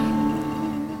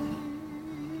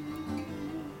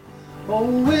 Oh,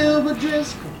 Wilbur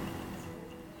Driscoll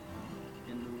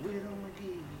and the Widow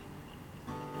McGee,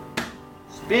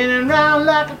 spinning round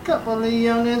like a couple of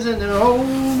youngins in their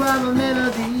old Bible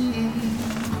melody.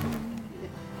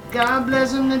 God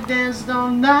bless them, they danced all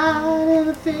night, and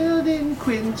the field didn't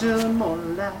quit until the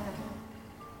morning light.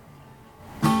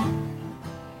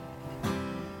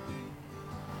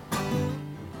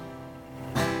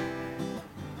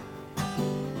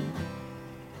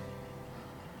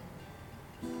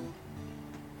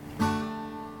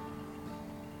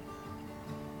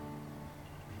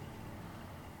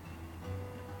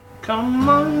 Come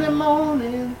Monday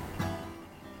morning,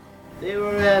 they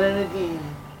were at it again.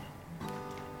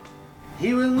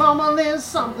 He was mumbling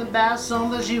something about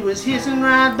something, she was hissing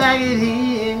right back at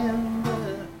him.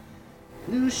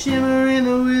 New shimmer in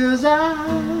the widow's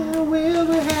eye,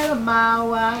 Wilbur had a mile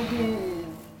wide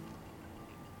grin.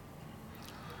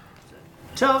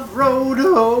 Tough road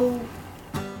to hoe,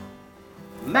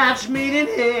 match made in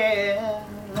hell.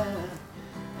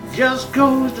 Just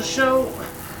goes to show,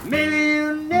 maybe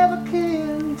you never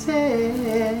can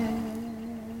tell.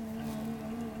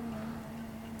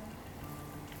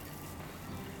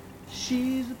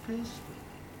 She's a pistol,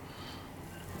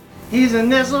 he's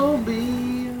an SOB,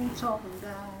 I'm talking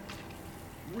about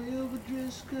Wilbur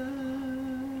Driscoll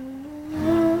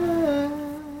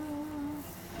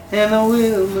and the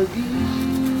Widow McGee.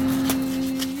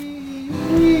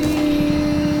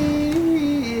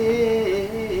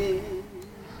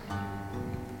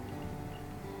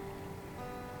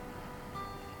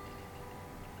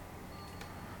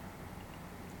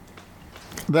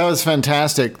 That was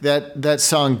fantastic. That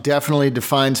song definitely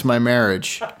defines my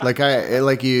marriage. Like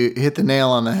you hit the nail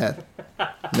on the head.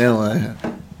 Nail on the head.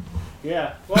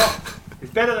 Yeah, well,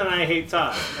 it's better than I Hate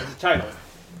Todd as a title.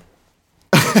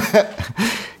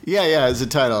 Yeah, as a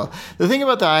title. The thing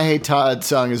about the I Hate Todd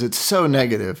song is it's so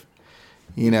negative.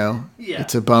 You know? Yeah.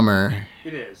 It's a bummer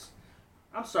It is.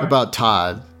 I'm sorry. about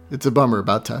Todd. It's a bummer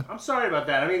about Todd. I'm sorry about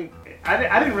that. I mean,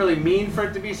 I didn't really mean for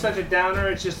it to be such a downer.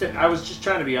 It's just that I was just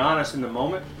trying to be honest in the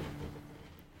moment.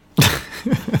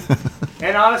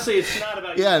 And honestly, it's not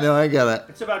about you. Yeah, no, I got it.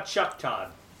 It's about Chuck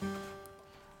Todd.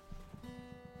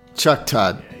 Chuck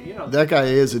Todd. Yeah, you know. That guy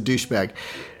is a douchebag.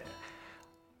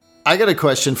 I got a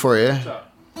question for you. What's up?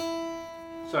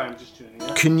 Sorry, I'm just tuning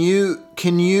in.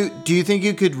 Do you think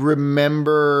you could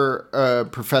remember a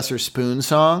Professor Spoon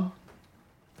song?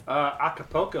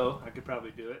 Acapulco, I could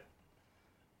probably do it.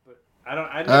 But I don't.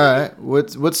 I never All right.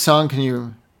 What song can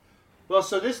you? Well,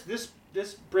 so this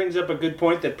brings up a good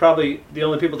point that probably the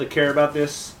only people that care about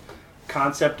this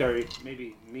concept are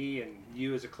maybe me and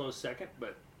you as a close second.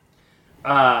 But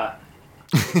when I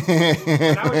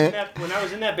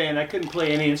was in that band, I couldn't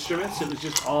play any instruments. It was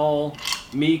just all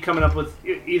me coming up with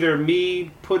either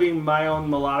me putting my own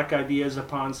melodic ideas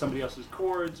upon somebody else's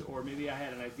chords, or maybe I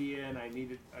had an idea and I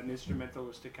needed an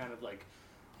instrumentalist to kind of like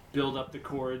build up the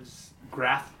chords,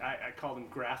 I call them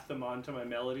graft them onto my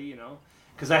melody, you know,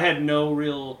 because I had no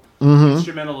real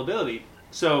instrumental ability.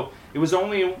 So it was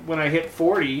only when I hit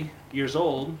 40 years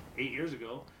old, 8 years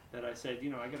ago, that I said, you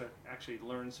know, I got to actually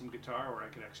learn some guitar, or I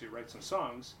could actually write some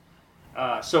songs.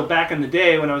 So back in the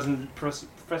day when I was in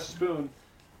Professor Spoon,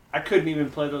 I couldn't even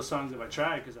play those songs if I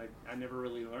tried, because I never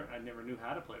really learned. I never knew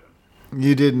how to play them.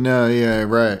 You didn't know, yeah,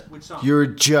 right. Which song? You were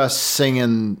just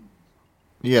singing,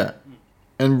 yeah,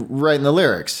 and writing the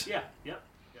lyrics. Yeah, yep.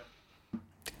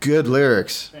 Good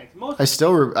lyrics. Thanks.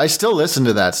 I still listen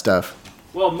to that stuff.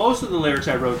 Well, most of the lyrics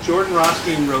I wrote. Jordan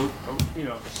Rothstein wrote, you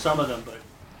know, some of them, but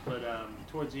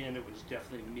towards the end it was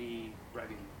definitely me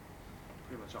writing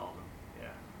pretty much all of them. Yeah.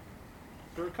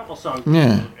 There were a couple songs that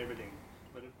Yeah. wrote everything,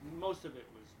 but most of it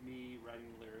was me writing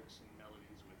lyrics and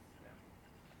melodies with them,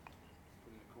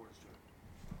 putting the chords to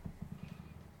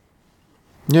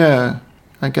it. Yeah,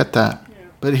 I get that. Yeah.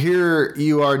 But here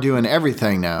you are doing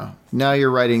everything now. Now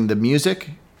you're writing the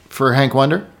music for Hank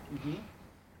Wonder.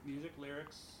 Music,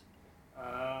 lyrics.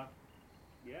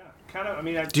 Yeah. Kind of. I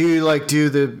mean, Do you like do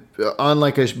the on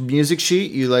like a music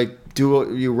sheet? You like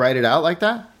you write it out like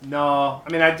that? No,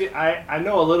 I mean I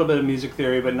know a little bit of music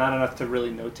theory, but not enough to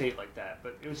really notate like that.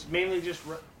 But it was mainly just,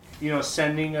 you know,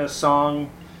 sending a song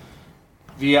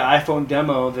via iPhone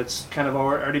demo that's kind of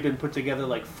already been put together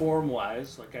like form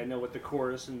wise. Like I know what the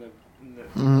chorus and the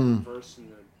verse and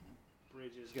the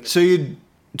bridge is gonna.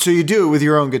 So you do it with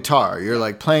your own guitar. You're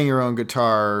like playing your own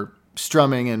guitar,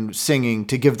 strumming and singing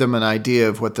to give them an idea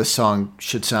of what the song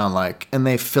should sound like, and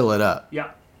they fill it up.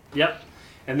 Yep.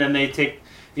 And then they take,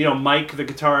 you know, Mike the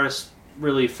guitarist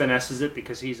really finesses it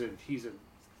because he's a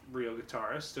real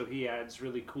guitarist, so he adds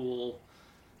really cool,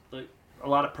 like a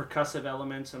lot of percussive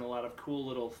elements and a lot of cool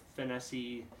little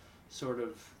finessey sort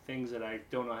of things that I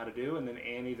don't know how to do. And then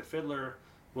Annie the fiddler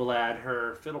will add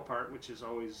her fiddle part, which is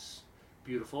always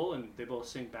beautiful, and they both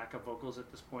sing backup vocals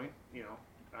at this point. You know,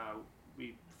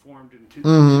 we formed in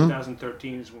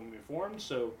 2013 is when we formed,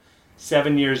 so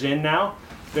 7 years in now,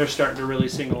 they're starting to really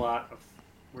sing a lot of.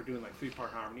 We're doing like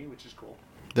 3-part harmony, which is cool.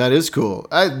 That is cool.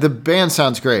 The band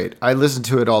sounds great. I listen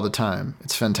to it all the time.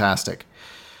 It's fantastic.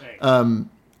 Thanks.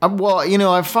 Well, you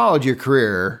know, I've followed your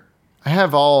career. I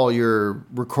have all your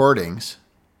recordings,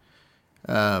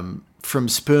 from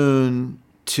Spoon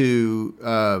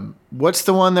to what's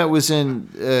the one that was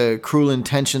in Cruel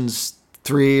Intentions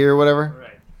 3 or whatever? Right.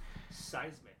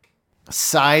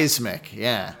 Seismic,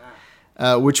 yeah.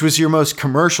 Which was your most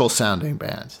commercial sounding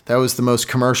band. That was the most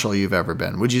commercial you've ever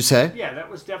been, would you say? Yeah,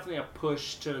 that was definitely a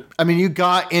push to. I mean, you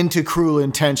got into Cruel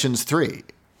Intentions 3.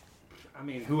 I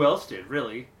mean, who else did,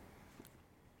 really?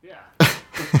 Yeah.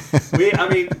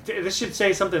 This should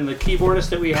say something. The keyboardist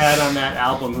that we had on that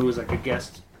album, who was like a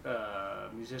guest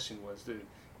musician,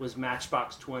 was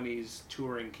Matchbox 20's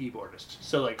touring keyboardist.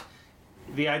 So, like,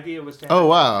 the idea was to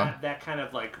have that kind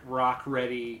of, like,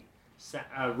 rock-ready,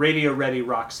 radio-ready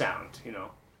rock sound, you know.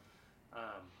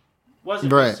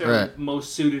 Wasn't necessarily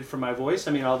most suited for my voice.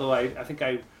 I mean, although I think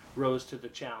I rose to the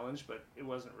challenge, but it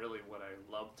wasn't really what I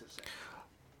loved to sing.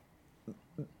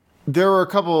 There were a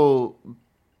couple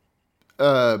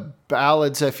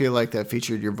ballads, I feel like, that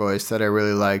featured your voice that I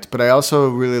really liked, but I also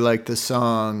really liked the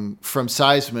song from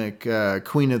Seismic,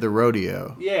 Queen of the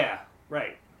Rodeo. Yeah,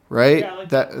 right. Right? Yeah, I like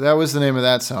that was the name of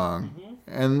that song.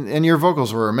 And your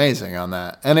vocals were amazing on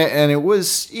that. And it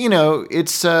was, you know,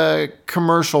 it's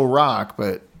commercial rock,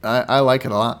 but I like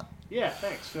it a lot. Yeah,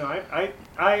 thanks. No, I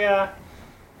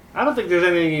don't think there's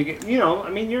anything you know. I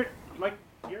mean, you're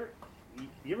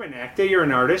an actor, you're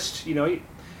an artist. You know,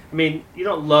 I mean, you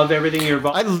don't love everything you're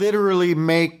involved. I literally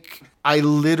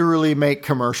make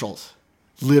commercials.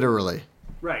 Literally.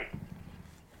 Right.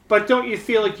 But don't you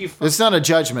feel like you? It's not a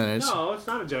judgment. It's No, it's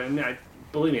not a joke. I mean,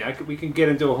 believe me, we can get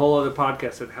into a whole other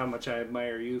podcast of how much I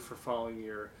admire you for following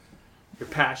your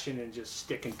passion and just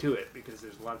sticking to it, because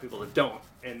there's a lot of people that don't.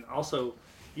 And also,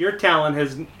 your talent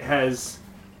is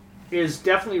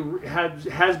definitely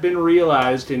has been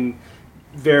realized in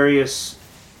various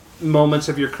moments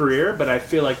of your career, but I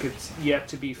feel like it's yet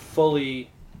to be fully,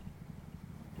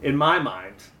 in my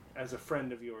mind, as a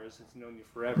friend of yours that's known you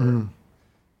forever.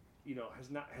 You know,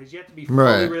 has yet to be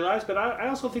fully realized. But I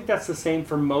also think that's the same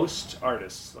for most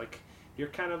artists. Like, you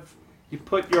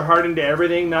put your heart into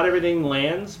everything. Not everything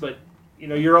lands, but you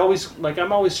know, you're always like,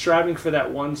 I'm always striving for that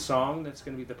one song that's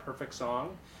going to be the perfect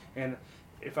song. And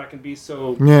if I can be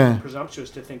so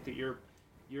presumptuous to think that you're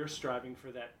striving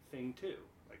for that thing too,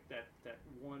 like that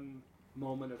one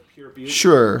moment of pure beauty.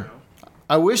 Sure. You know?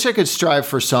 I wish I could strive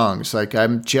for songs. Like,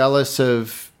 I'm jealous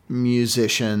of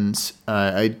musicians.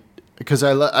 Because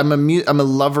I'm a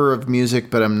lover of music,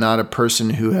 but I'm not a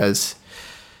person who has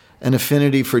an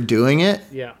affinity for doing it.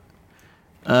 Yeah.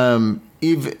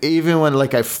 Even when,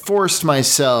 like, I forced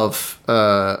myself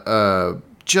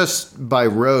just by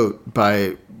rote,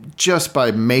 by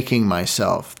making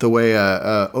myself, the way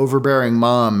a overbearing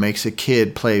mom makes a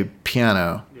kid play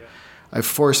piano. Yeah. I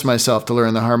forced myself to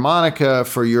learn the harmonica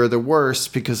for "You're the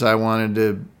Worst" because I wanted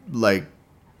to, like,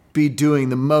 be doing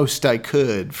the most I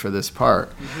could for this part.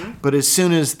 Mm-hmm. But as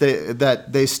soon as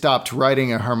they stopped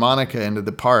writing a harmonica into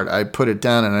the part, I put it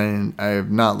down, and I have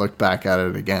not looked back at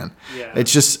it again. Yeah.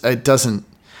 It doesn't,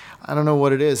 I don't know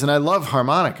what it is. And I love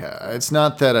harmonica. It's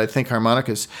not that I think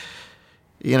harmonicas,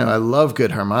 you know, I love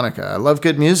good harmonica. I love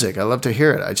good music. I love to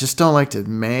hear it. I just don't like to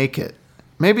make it.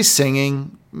 Maybe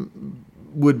singing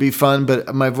would be fun,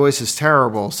 but my voice is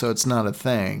terrible, so it's not a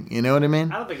thing. You know what I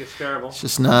mean? I don't think it's terrible. It's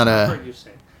just not I've heard you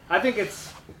sing. I think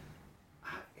it's,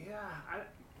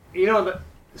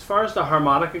 as far as the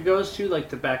harmonica goes too, like,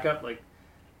 to back up, like,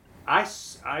 I've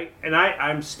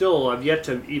yet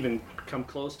to even come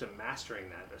close to mastering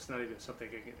that. That's not even something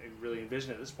I can really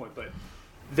envision at this point, but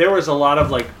there was a lot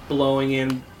of, like, blowing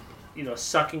in, you know,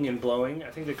 sucking and blowing. I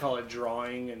think they call it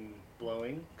drawing and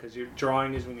blowing, because your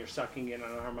drawing is when you're sucking in on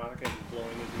a harmonica, and blowing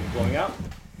is when you're blowing out.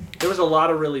 There was a lot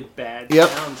of really bad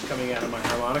sounds coming out of my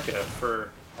harmonica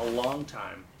for a long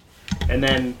time. And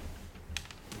then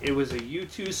it was a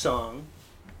U2 song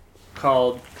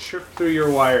called "Trip Through Your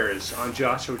Wires" on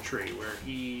Joshua Tree, where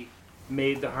he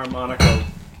made the harmonica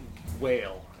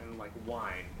wail and, like,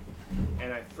 whine.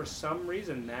 And for some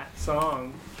reason, that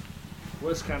song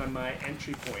was kind of my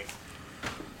entry point.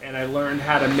 And I learned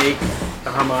how to make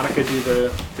the harmonica do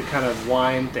the kind of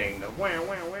whine thing, the wah,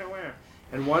 wah, wah, wah.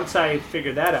 And once I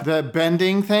figured that out... The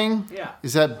bending thing? Yeah.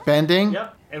 Is that bending?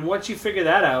 Yep. And once you figure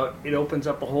that out, it opens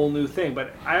up a whole new thing.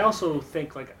 But I also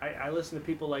think, like, I listen to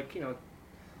people like, you know,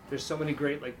 there's so many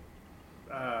great, like,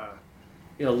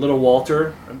 Little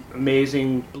Walter,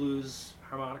 amazing blues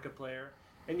harmonica player.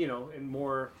 And, you know, in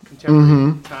more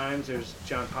contemporary times, there's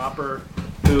John Popper,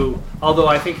 who, although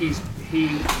I think he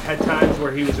had times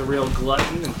where he was a real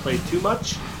glutton and played too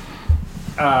much,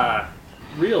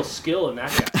 real skill in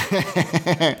that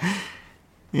guy.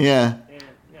 Yeah.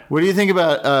 What do you think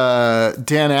about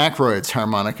Dan Aykroyd's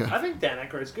harmonica? I think Dan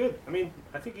Aykroyd's good. I mean,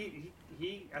 I think he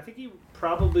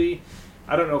probably,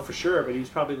 I don't know for sure, but he's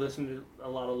probably listened to a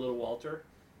lot of Little Walter,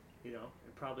 you know,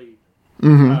 and probably,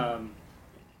 and,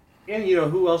 you know,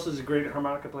 who else is a great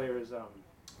harmonica player is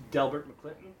Delbert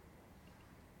McClinton.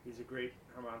 He's a great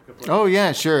harmonica player. Oh,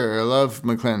 yeah, sure. I love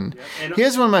McClinton. Yeah. He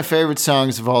has one of my favorite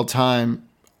songs of all time,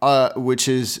 which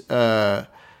is "Watching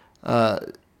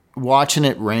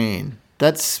It Rain."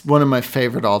 That's one of my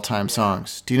favorite all-time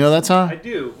songs. Do you know that song? I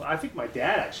do. I think my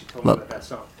dad actually told me about that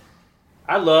song.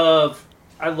 I love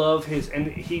his, and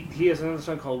he has another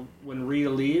song called "When Rita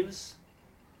Leaves."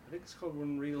 I think it's called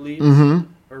 "When Rita Leaves,"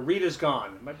 or "Rita's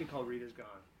Gone." It might be called "Rita's Gone."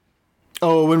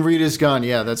 Oh, "When Rita's Gone."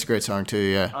 Yeah, that's a great song too.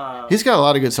 Yeah, he's got a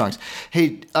lot of good songs.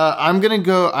 Hey, I'm gonna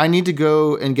go. I need to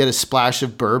go and get a splash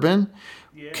of bourbon.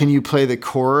 Yeah. Can you play the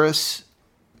chorus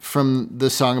from the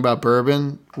song about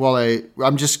bourbon while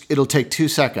it'll take 2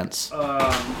 seconds.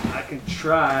 I can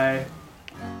try.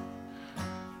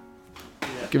 Yeah.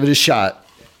 Give it a shot.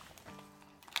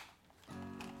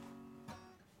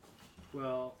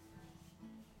 Well,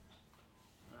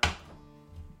 I'm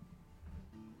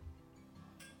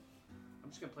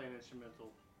just going to play an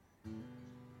instrumental.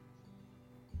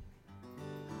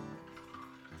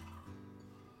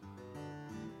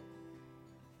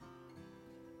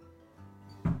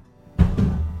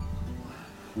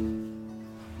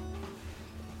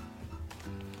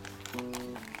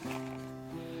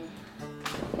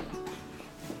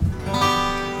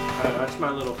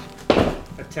 my little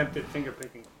attempt at finger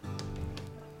picking.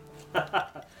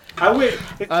 I would.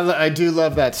 I do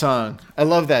love that song. I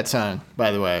love that song,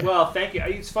 by the way. Well, thank you.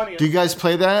 It's funny. Do you guys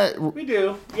play that? We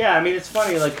do. Yeah, I mean, it's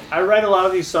funny. Like, I write a lot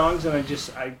of these songs, and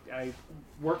I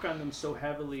work on them so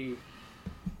heavily.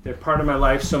 They're part of my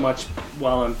life so much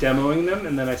while I'm demoing them,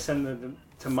 and then I send them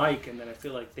to Mike, and then I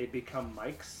feel like they become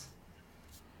Mike's.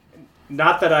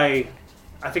 Not that I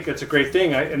think that's a great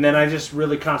thing, and then I just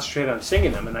really concentrate on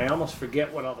singing them, and I almost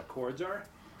forget what all the chords are.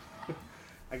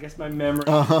 I guess my memory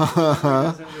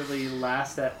doesn't really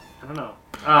last that. I don't know.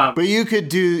 But you could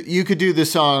do the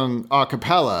song a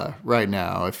cappella right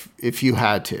now if you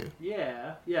had to.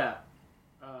 Yeah.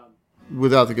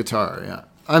 Without the guitar, yeah.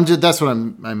 That's what I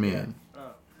mean. Yeah.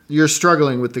 You're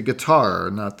struggling with the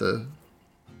guitar, not the.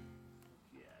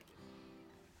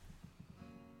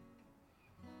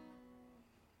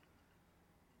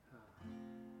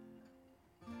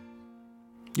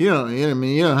 You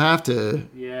don't have to.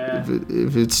 Yeah.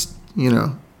 If it's,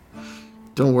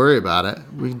 don't worry about it.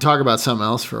 We can talk about something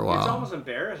else for a while. It's almost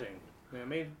embarrassing. I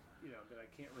mean, that I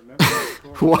can't remember. the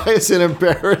chords. Why is it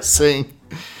embarrassing?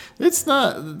 It's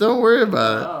not. Don't worry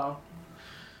about it.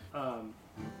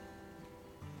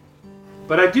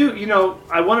 But I do,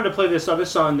 I wanted to play this other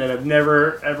song that I've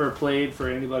never ever played for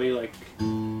anybody like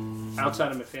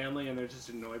outside of my family, and they're just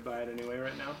annoyed by it anyway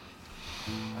right now.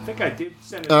 I think I did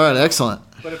send it. All right, excellent.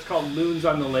 But it's called Loons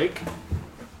on the Lake,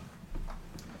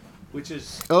 which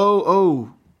is.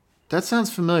 Oh, that sounds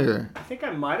familiar. I think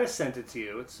I might have sent it to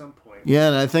you at some point. Yeah,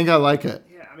 and I think I like it.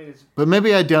 Yeah, I mean it's. But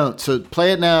maybe I don't. So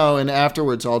play it now, and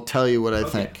afterwards I'll tell you what I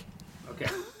think. Okay.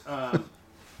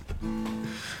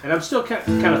 And I'm still kind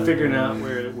of figuring out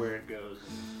where it goes,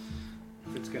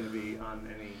 if it's going to be on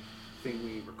anything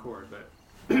we record. But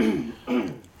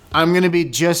I'm gonna be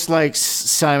just like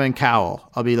Simon Cowell.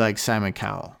 I'll be like Simon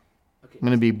Cowell. okay. I'm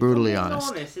gonna be brutally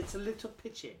honest. It's a little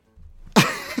pitchy. It's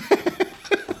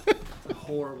a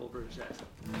horrible British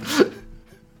accent.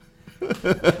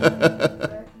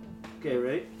 Okay,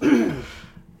 ready?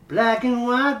 Black and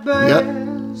white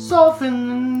birds off in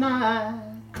the night,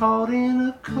 caught in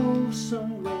a cold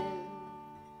somewhere.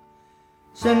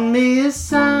 Send me a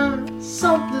sign,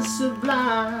 something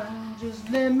sublime, just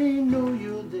let me know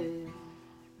you're there.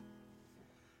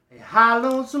 A high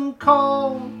lonesome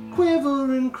call,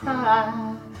 quivering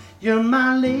cry, you're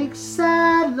my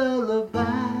lakeside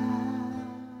lullaby.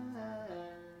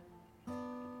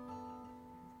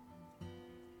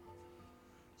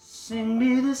 Sing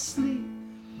me to sleep,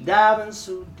 diving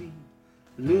so deep,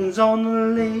 loons on the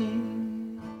lake.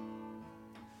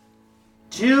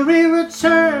 Till we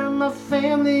return, my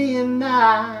family and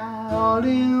I, all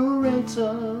in a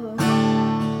rental.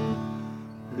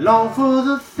 Long for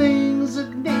the things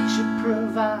that nature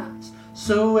provides,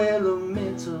 so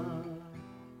elemental.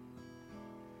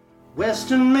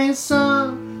 Western Main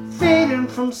sun fading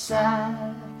from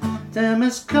sight, time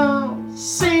has come,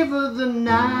 savor the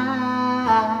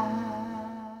night.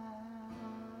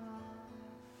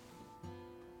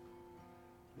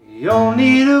 You all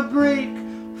need a break,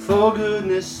 for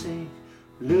goodness sake,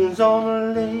 loons on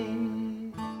the lake.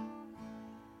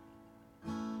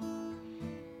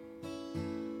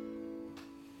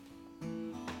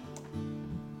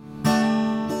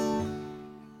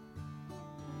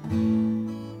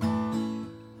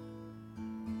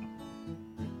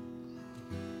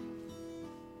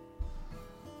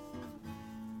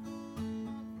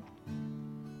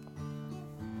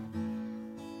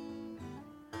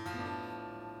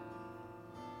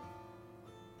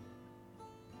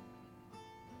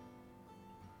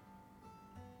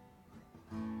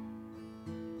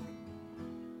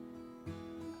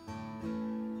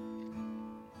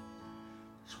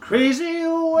 Crazy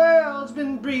world's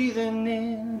been breathing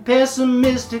in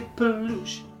pessimistic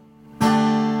pollution.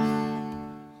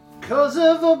 Cause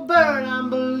of a bird I'm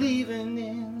believing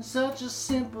in such a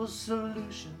simple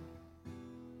solution.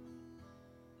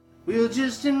 We'll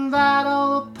just invite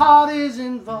all the parties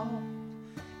involved.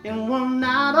 In one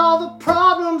night all the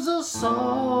problems are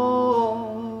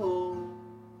solved.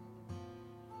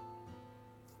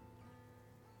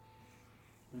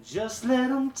 Just let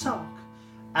them talk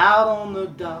out on the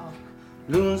dock,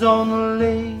 loons on the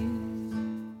lake.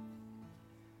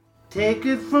 Take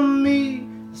it from me,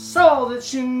 it's all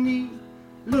that you need,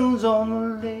 loons on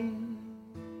the lake.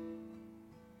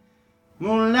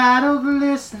 Moonlight will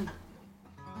glisten,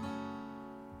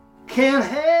 can't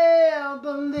help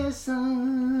but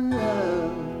listen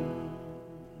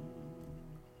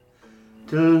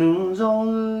to loons on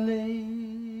the lake.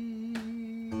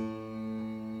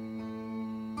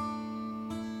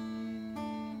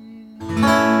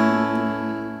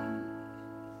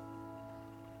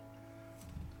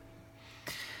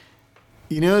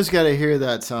 You know who's got to hear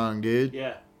that song, dude?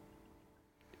 Yeah.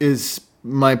 Is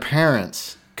my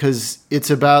parents. Because it's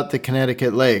about the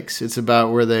Connecticut lakes. It's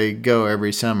about where they go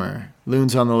every summer.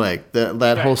 Loons on the Lake. That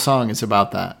Right. whole song is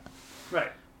about that.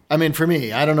 Right. I mean, for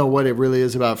me, I don't know what it really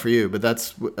is about for you, but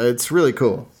it's really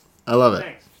cool. I love it.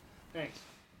 Thanks.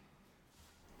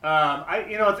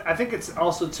 I think it's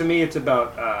also, to me, it's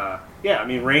about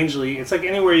Rangeley. It's like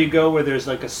anywhere you go where there's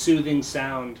like a soothing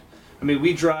sound. I mean,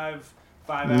 we drive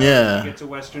 5 hours to get to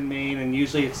Western Maine, and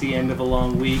usually it's the end of a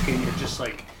long week, and you're just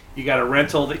like, you got a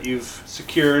rental that you've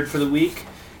secured for the week,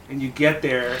 and you get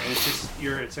there, and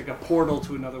it's like a portal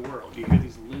to another world. You hear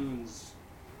these loons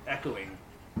echoing,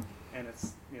 and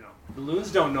it's, the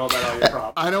loons don't know about all your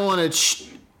problems. I don't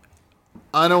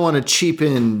want to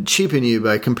cheapen you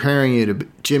by comparing you to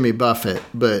Jimmy Buffett,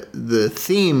 but the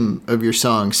theme of your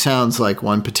song sounds like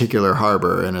one particular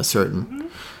harbor in a certain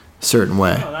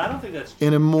way. No, I don't think that's true.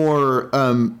 In a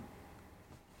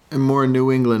more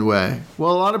New England way.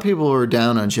 Well, a lot of people are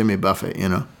down on Jimmy Buffett,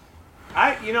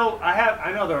 I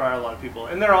know there are a lot of people,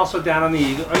 and they're also down on the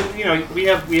Eagles.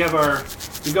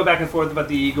 We go back and forth about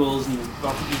the Eagles and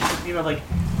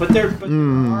but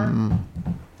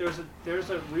there's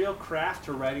a real craft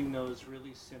to writing those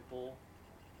really simple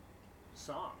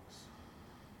songs,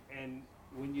 and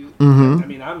when you, I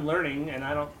mean, I'm learning, and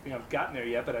I don't think I've gotten there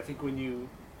yet, but I think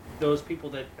those people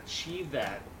that achieve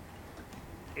that,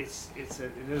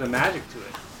 there's a magic to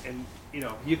it, and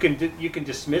you can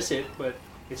dismiss it, but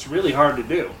it's really hard to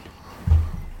do.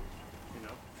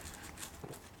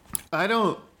 I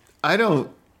don't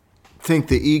think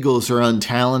the Eagles are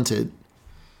untalented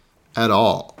at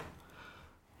all.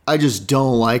 I just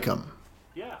don't like them.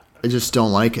 Yeah. I just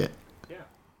don't like it. Yeah.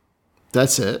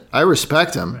 That's it. I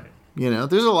respect them. Right.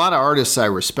 There's a lot of artists I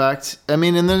respect. I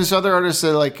mean, and there's other artists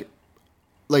that like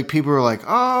people are like,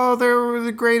 oh, they were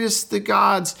the greatest, the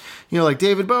gods. Like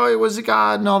David Bowie was a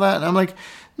god and all that. And I'm like,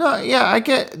 no, yeah, I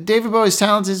get David Bowie's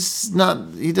talent is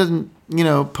not, he doesn't,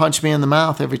 punch me in the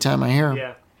mouth every time I hear him.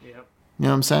 Yeah. You know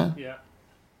what I'm saying? Yeah.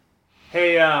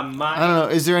 Hey, I don't know.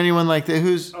 Is there anyone like that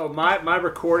who's... Oh, my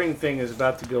recording thing is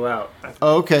about to go out.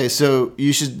 Oh, okay, so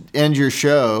you should end your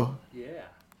show. Yeah,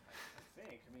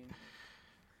 I think.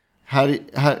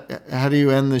 How do you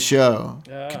end the show?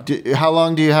 How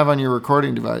long do you have on your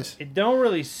recording device? It don't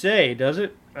really say, does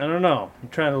it? I don't know. I'm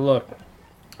trying to look.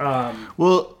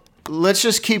 Well, let's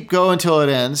just keep going until it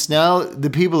ends. Now the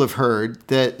people have heard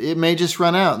that it may just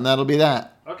run out, and that'll be that.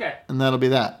 Okay. And that'll be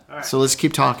that. All right. So let's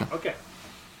keep talking. Okay.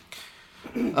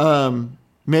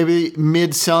 Maybe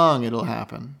mid-song it'll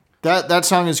happen. That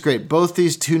song is great. Both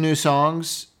these two new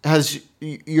songs,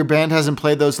 your band hasn't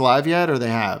played those live yet, or they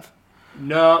have?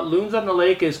 No, Loons on the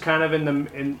Lake is kind of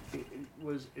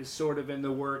is sort of in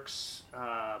the works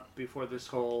before this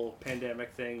whole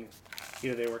pandemic thing.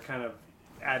 They were kind of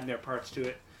adding their parts to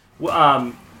it.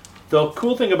 The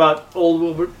cool thing about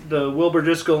the Wilbur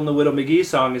Driscoll and the Widow McGee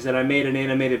song is that I made an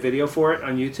animated video for it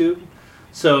on YouTube.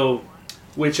 So,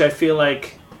 which I feel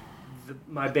like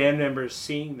my band members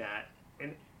seeing that,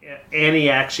 and Annie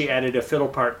actually added a fiddle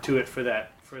part to it for the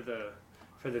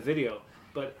video.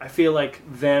 But I feel like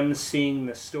them seeing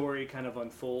the story kind of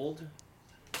unfold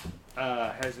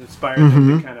has inspired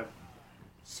them to kind of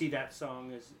see that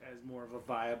song as more of a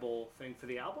viable thing for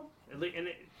the album. And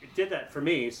it did that for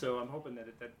me, so I'm hoping that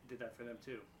it did that for them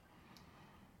too.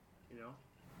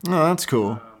 Oh, that's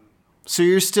cool. So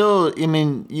you're still,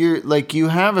 you're like, you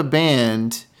have a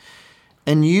band,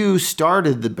 and you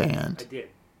started the band. I did.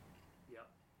 Yep.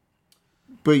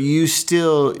 But you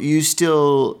still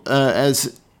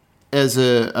as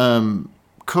a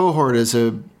cohort, as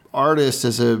a artist,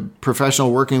 as a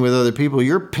professional working with other people,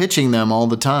 you're pitching them all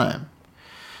the time.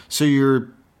 So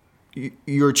you're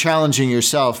challenging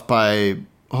yourself by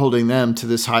holding them to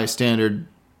this high standard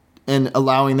and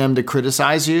allowing them to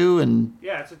criticize you and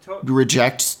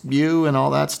reject you and all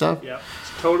that stuff. Yeah,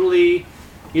 it's totally.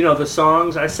 The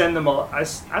songs I send them all.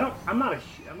 I'm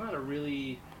not a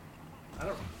really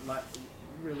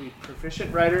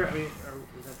proficient writer. I mean,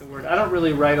 is that the word? I don't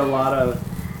really write a lot of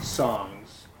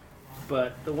songs,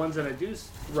 but the ones that I do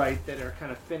write that are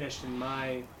kind of finished in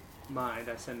my mind,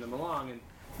 I send them along, and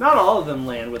not all of them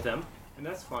land with them, and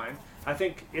that's fine. I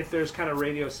think if there's kind of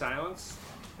radio silence,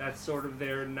 that's sort of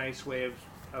their nice way of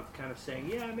kind of saying,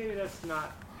 yeah, maybe that's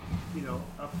not,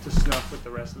 up to snuff with the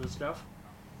rest of the stuff.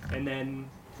 And then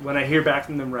when I hear back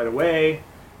from them right away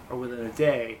or within a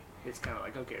day, it's kind of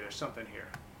like, okay, there's something here.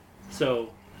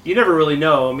 So you never really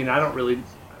know. I mean, I don't really.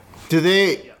 Do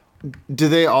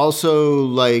they also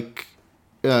like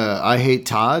I Hate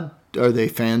Todd? Are they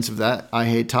fans of that? I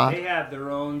Hate Todd? They have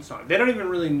their own song. They don't even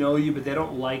really know you, but they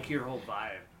don't like your whole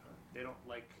vibe. They don't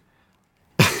like.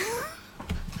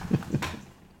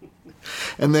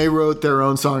 And they wrote their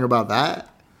own song about that?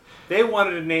 They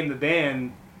wanted to name the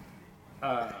band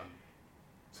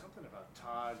something about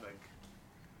Todd, like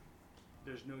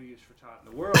there's no use for Todd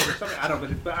in the world or something. I don't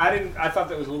know, but I didn't. I thought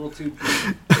that was a little too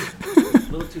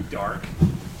dark.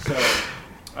 So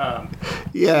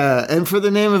Yeah, and for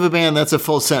the name of a band, that's a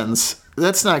full sentence.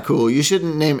 That's not cool. You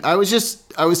shouldn't name. I was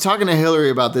talking to Hillary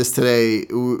about this today.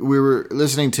 We were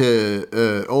listening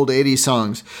to old 80s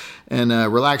songs, and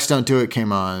Relax Don't Do It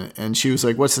came on, and she was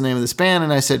like, "What's the name of this band?"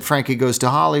 And I said, "Frankie Goes to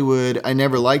Hollywood." I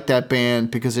never liked that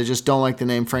band because I just don't like the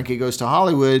name Frankie Goes to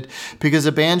Hollywood, because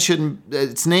a band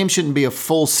its name shouldn't be a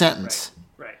full sentence.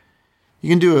 right. You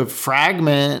can do a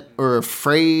fragment or a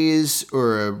phrase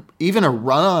or even a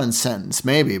run-on sentence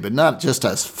maybe, but not just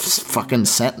a fucking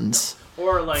sentence.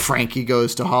 Or like Frankie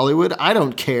Goes to Hollywood. I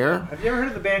don't care. Have you ever heard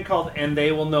of the band called "And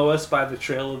They Will Know Us by the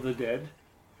Trail of the Dead"?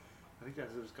 I think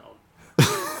that's what it's called.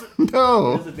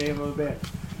 No. That's the name of the band.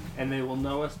 "And They Will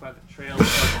Know Us by the Trail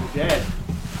of the Dead,"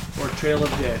 or "Trail of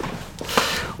Dead."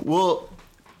 Well,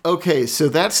 okay, so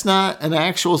that's not an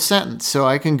actual sentence, so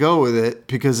I can go with it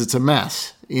because it's a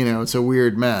mess. It's a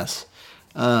weird mess.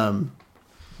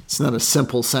 It's not a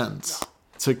simple sentence.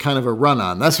 It's a kind of a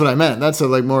run-on. That's what I meant. That's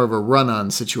more of a run-on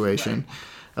situation.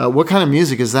 Right. What kind of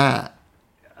music is that?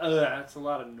 That's a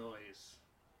lot of noise.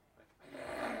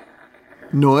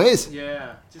 Noise?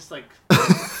 Yeah, just like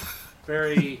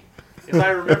very. If I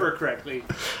remember correctly,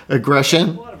 a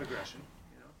Aggression? lot of aggression.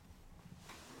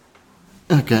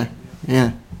 Okay.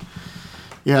 Yeah.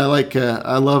 Yeah,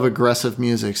 I love aggressive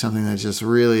music, something that just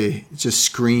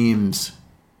screams.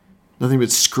 Nothing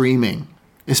but screaming.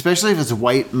 Especially if it's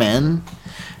white men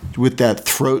with that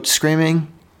throat screaming.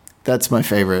 That's my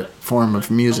favorite form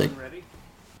of music. Helen Reddy?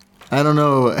 I don't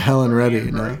know Helen Reddy.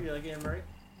 Anne Murray? No. You like Anne Murray?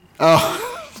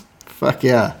 Oh, fuck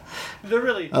yeah. They're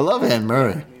really. I love Anne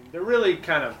Murray. I mean, they're really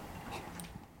kind of.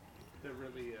 They're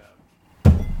really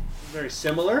very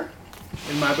similar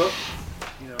in my book.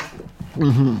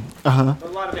 Mm-hmm. Uh-huh. A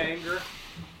lot of anger,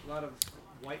 a lot of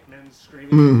white men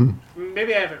screaming.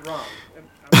 Maybe I have it wrong.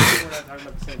 I'm sure we're not talking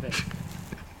about the same thing.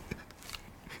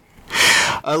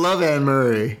 I love Anne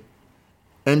Murray.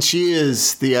 And she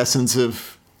is the essence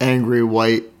of angry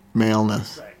white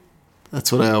maleness. Right.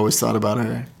 That's what I always thought about her.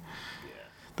 Yeah.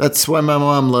 That's why my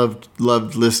mom loved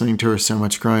listening to her so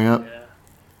much growing up.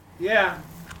 Yeah.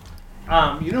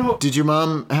 Yeah. Did your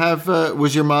mom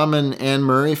was your mom an Anne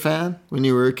Murray fan when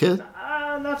you were a kid?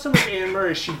 Not so much Anne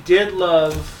Murray. She did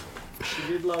love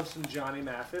some Johnny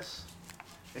Mathis,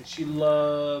 and she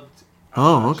loved.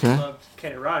 Oh, okay. She loved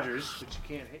Kenny Rogers, but you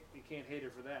can't hate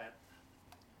her for that.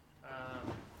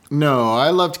 No, I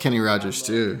loved Kenny Rogers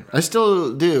too. I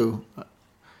still do. Yeah.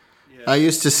 I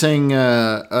used to sing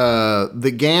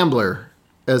 "The Gambler"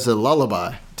 as a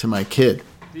lullaby to my kid.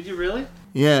 Did you really?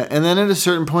 Yeah, and then at a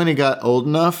certain point he got old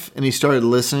enough and he started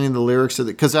listening to the lyrics of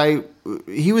because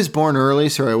he was born early,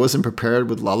 so I wasn't prepared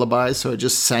with lullabies, so I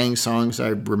just sang songs I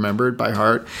remembered by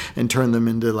heart and turned them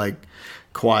into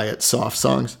quiet, soft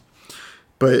songs.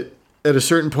 But at a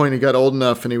certain point he got old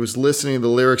enough and he was listening to the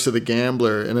lyrics of The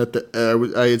Gambler, and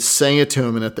I had sang it to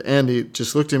him, and at the end he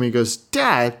just looked at me and goes,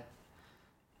 "Dad,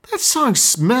 that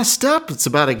song's messed up. It's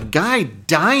about a guy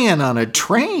dying on a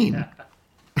train."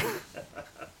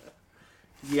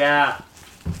 Yeah.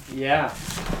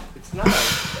 It's not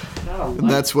a And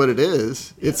that's what it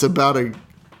is. Yeah. It's about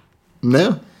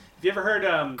no. Have you ever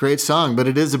heard great song, but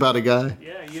it is about a guy.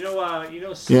 Yeah,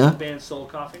 the band Soul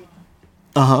Coughing?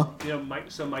 Uh-huh.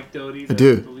 Mike Doty, I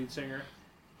do. The lead singer.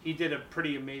 He did a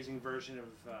pretty amazing version of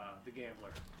The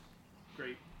Gambler.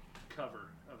 Great cover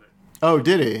of it. Oh,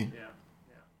 did he? Yeah.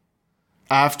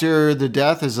 After the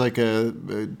death is like a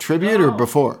tribute or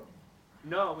before?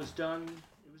 No, it was done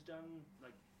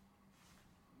like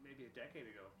maybe a decade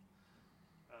ago.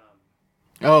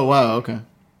 Oh, wow, okay.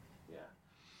 Yeah.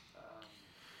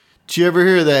 Did you ever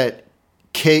hear that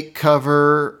Cake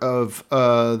cover of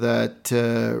that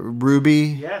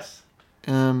Ruby? Yes.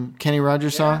 Kenny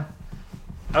Rogers song?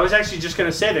 I was actually just going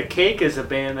to say that Cake is a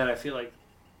band that I feel like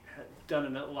had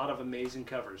done a lot of amazing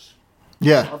covers.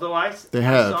 Yeah. Although I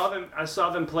saw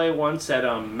them play once at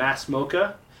Mass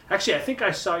Mocha. Actually, I think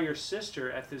I saw your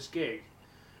sister at this gig.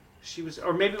 She was,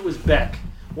 or maybe it was Beck.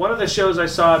 One of the shows I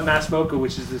saw at Mass Mocha,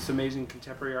 which is this amazing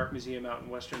contemporary art museum out in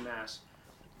Western Mass.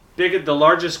 The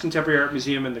largest contemporary art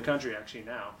museum in the country, actually,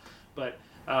 now. But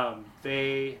I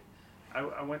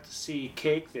went to see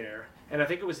Cake there, and I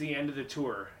think it was the end of the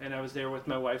tour. And I was there with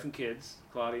my wife and kids,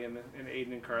 Claudia and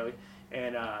Aiden and Carly.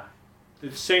 And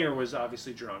the singer was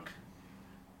obviously drunk.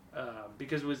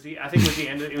 Because it was the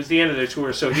end of their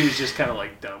tour, so he was just kind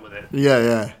of done with it.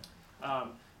 Yeah.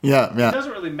 Yeah, It yeah.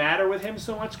 doesn't really matter with him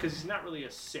so much because he's not really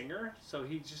a singer, so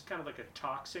he's just kind of like a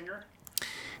talk singer.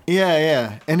 Yeah,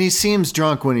 yeah. And he seems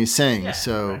drunk when he sings, Yeah,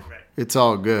 so right. it's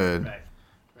all good. Right.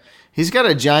 He's got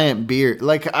a giant beard.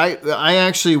 Like I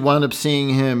actually wound up seeing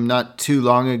him not too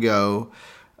long ago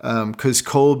because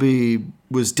Colby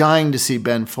was dying to see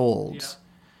Ben Folds.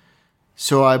 Yeah.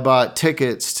 So I bought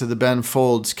tickets to the Ben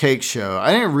Folds Cake show.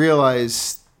 I didn't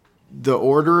realize the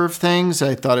order of things.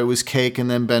 I thought it was Cake and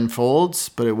then Ben Folds,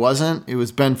 but it wasn't. It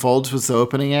was Ben Folds was the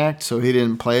opening act, so he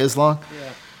didn't play as long, Yeah.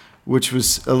 which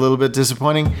was a little bit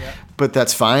disappointing. Yeah. But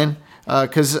that's fine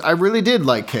because I really did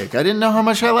like Cake. I didn't know how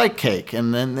much I liked Cake,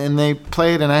 and then they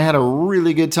played, and I had a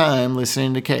really good time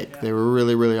listening to Cake. They were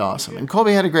really, really awesome, and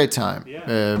Colby had a great time, Yeah.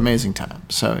 amazing time.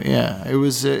 So yeah, it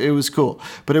was cool,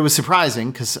 but it was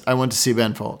surprising because I went to see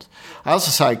Ben Folds. I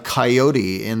also saw a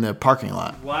Coyote in the parking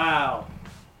lot. Wow.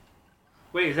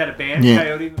 Wait, is that a band? Yeah,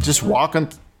 Coyote? just walking.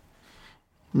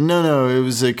 No, it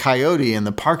was a coyote in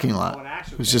the parking lot. Oh, an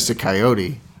actual It was just a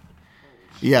coyote.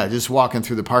 Yeah, just walking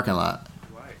through the parking lot.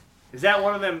 Right. Is that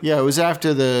one of them? Yeah, it was after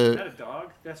Is the. that a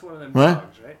dog? That's one of them What?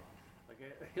 dogs, right? Like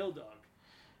a hill dog.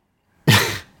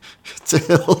 It's a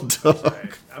hill dog.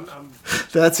 Right. I'm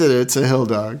That's it. It's a hill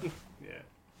dog.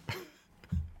 yeah.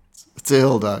 It's a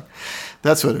hill dog.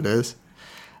 That's what it is.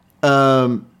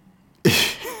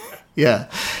 Yeah.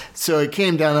 So it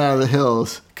came down out of the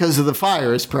hills because of the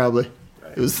fires, probably.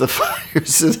 Right. It was the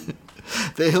fires.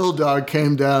 The hill dog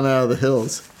came down out of the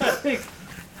hills. I think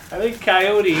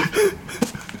coyote. I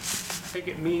think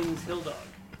it means hill dog.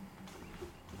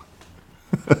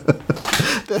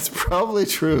 That's probably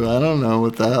true. I don't know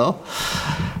what the hell.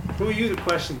 Who are you to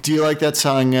question? Do you like that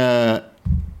song?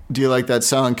 Do you like that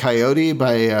song "Coyote"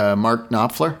 by Mark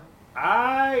Knopfler?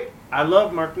 I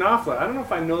love Mark Knopfler. I don't know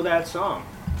if I know that song.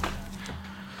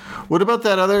 What about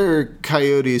that other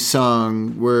Coyote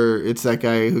song where it's that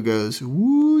guy who goes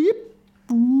woo yip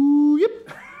woo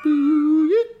yip woo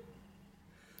yip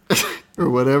or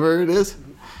whatever it is?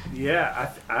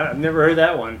 Yeah, I've never heard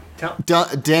that one.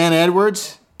 Dan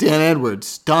Edwards. Don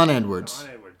Edwards. Don Edwards.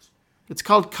 It's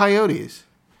called Coyotes.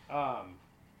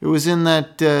 It was in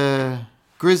that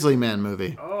Grizzly Man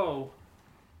movie. Oh.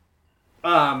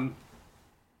 So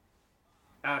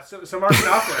Mark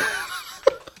Knopfler.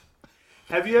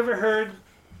 Have you ever heard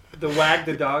the Wag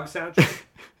the Dog soundtrack?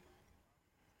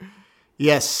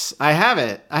 Yes, I have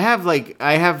it. I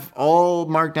have all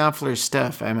Mark Knopfler's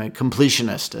stuff. I'm a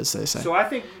completionist, as they say. So I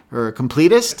think Or a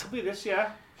completist? complete this,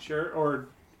 yeah, sure, or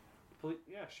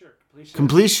yeah, sure, completion.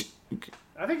 Completion,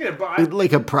 I think it,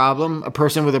 like a problem, a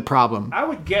person with a problem. I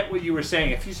would get what you were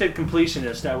saying. If you said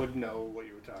completionist, I would know what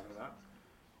you were talking about.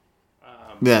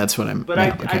 Yeah, that's what I'm. But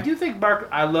yeah, I do think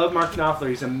I love Mark Knopfler.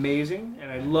 He's amazing,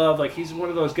 and I love he's one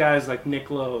of those guys like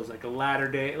Nick Lowe's, like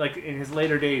in his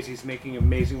later days, he's making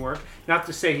amazing work. Not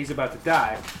to say he's about to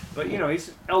die, but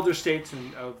he's elder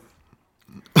statesman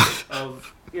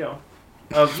of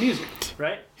music,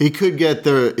 right? He could get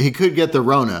the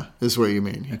Rona, is what you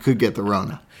mean. He could get the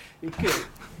Rona. He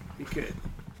could.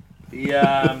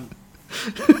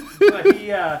 But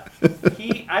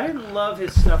I didn't love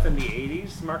his stuff in the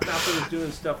 80s. Mark Knopfler was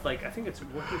doing stuff like, I think it's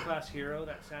Working Class Hero,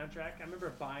 that soundtrack. I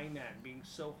remember buying that and being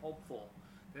so hopeful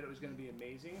that it was going to be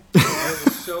amazing. And it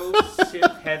was so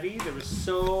synth heavy. There was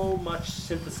so much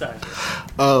synthesizer.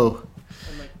 Oh,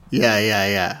 And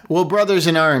yeah. Well, Brothers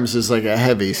in Arms is like a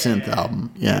heavy synth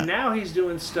album. And Yeah. now he's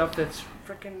doing stuff that's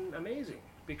freaking amazing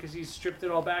because he's stripped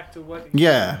it all back to what.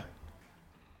 Yeah.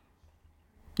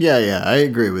 Yeah, I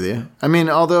agree with you. I mean,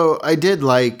 although I did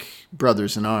like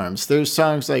Brothers in Arms, there's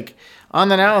songs like on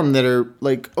that album that are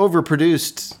like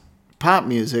overproduced pop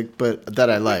music, but that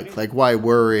I like Why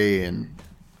Worry and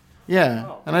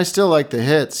and I still like the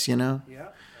hits, Yeah,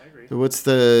 I agree. What's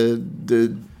the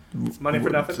Money for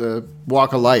Nothing? the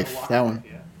Walk of Life, that one.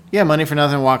 Yeah. Yeah, Money for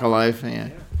Nothing, Walk of Life, yeah.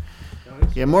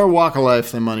 Yeah, more Walk of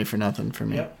Life than Money for Nothing for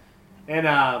me. Yep.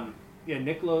 And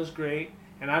Nick Lowe's great.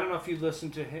 And I don't know if you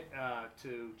listened to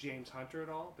James Hunter at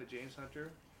all, but James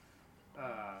Hunter,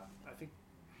 I think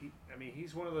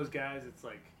he's one of those guys. It's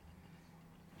like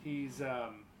he's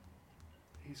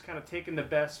kind of taken the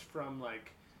best from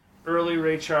like early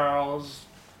Ray Charles.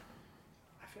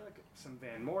 I feel like some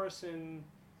Van Morrison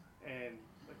and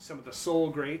like some of the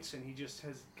soul greats, and he just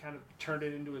has kind of turned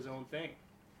it into his own thing.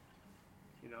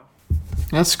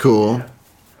 That's cool. Yeah.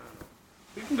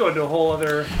 We can go into a whole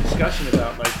other discussion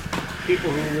about like people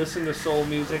who listen to soul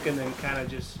music and then kind of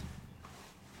just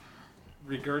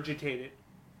regurgitate it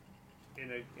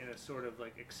in a sort of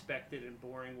like expected and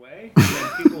boring way, and then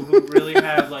people who really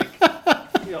have like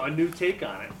a new take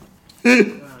on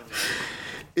it.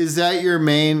 Is that your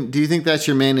main? Do you think that's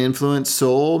your main influence,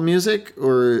 soul music,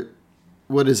 or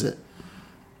what is it?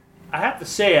 I have to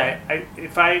say, I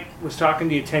if I was talking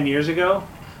to you 10 years ago,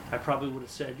 I probably would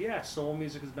have said, yeah, soul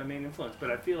music is my main influence.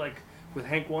 But I feel like with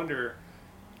Hank Wonder,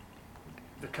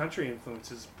 the country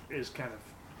influence is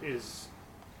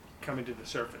coming to the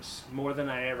surface more than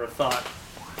I ever thought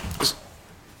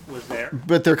was there.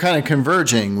 But they're kind of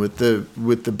converging with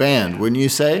the band, wouldn't you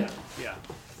say? Yeah.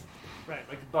 Right,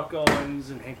 like Buck Owens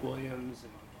and Hank Williams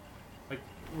and like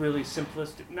really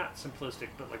simplistic, not simplistic,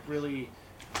 but like really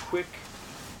quick,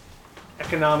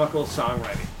 economical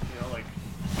songwriting. You know, like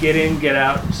get in, get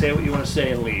out, say what you want to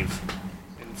say, and leave.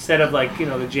 Instead of like, you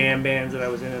know, the jam bands that I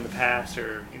was in the past,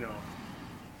 or, you know,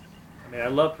 I mean, I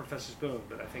love Professor Spoon,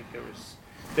 but I think I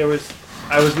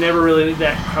was never really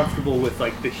that comfortable with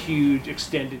like the huge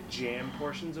extended jam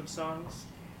portions of songs.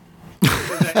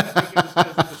 Because I think it was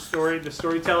because of the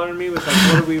storyteller in me was like,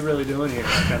 what are we really doing here?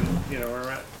 Like,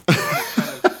 we're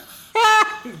kind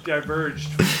of diverged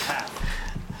from the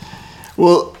path.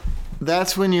 Well,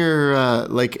 that's when you're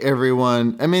like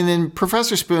everyone. I mean, then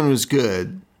Professor Spoon was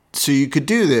good, so you could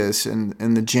do this, and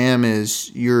the jam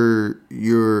is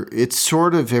it's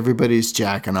sort of everybody's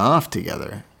jacking off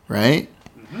together, right?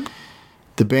 Mm-hmm.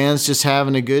 The band's just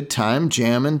having a good time,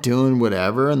 jamming, doing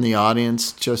whatever, and the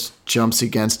audience just jumps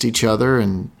against each other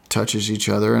and touches each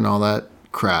other and all that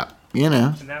crap, you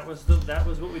know. And that was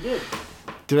what we did.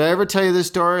 Did I ever tell you the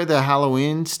story, the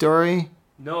Halloween story?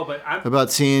 No, but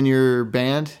about seeing your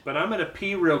band? But I'm gonna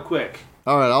pee real quick.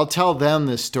 All right, I'll tell them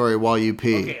this story while you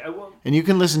pee. Okay, I will. And you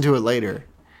can listen to it later.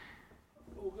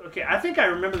 Okay, I think I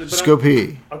remember the. Just go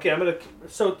pee. Okay, I'm gonna.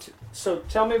 So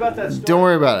tell me about that story. Don't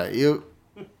worry about it.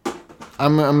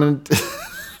 I'm gonna.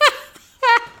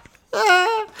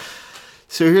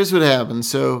 So here's what happened.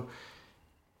 So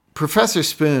Professor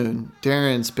Spoon,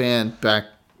 Darren's band back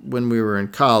when we were in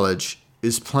college,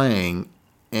 is playing,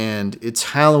 and it's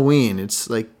Halloween. It's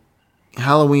like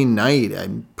Halloween night,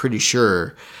 I'm pretty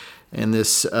sure, in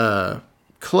this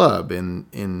club in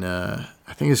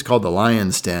I think it's called the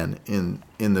Lion's Den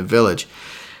in the Village,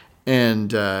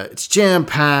 and it's jam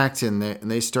packed, and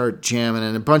they start jamming,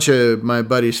 and a bunch of my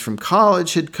buddies from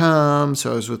college had come,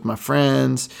 so I was with my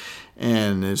friends,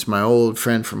 and there's my old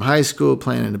friend from high school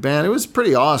playing in a band. It was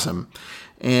pretty awesome,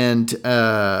 and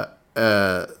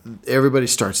everybody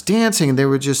starts dancing, and they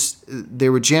were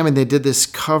jamming. They did this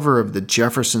cover of the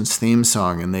Jeffersons theme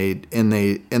song, and they in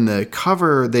the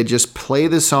cover they just play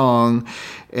the song,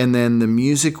 and then the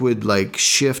music would like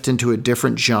shift into a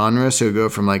different genre, so it'd go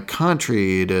from like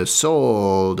country to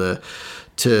soul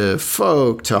to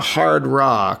folk to hard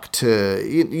rock to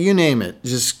you name it,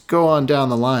 just go on down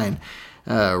the line.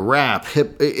 Rap,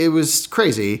 hip, it was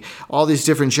crazy. All these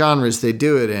different genres they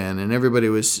do it in, and everybody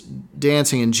was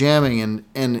dancing and jamming,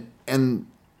 and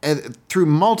through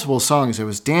multiple songs I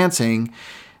was dancing,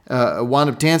 wound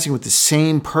up dancing with the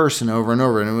same person over and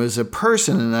over, and it was a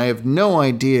person, and I have no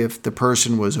idea if the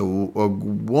person was a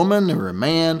woman or a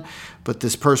man, but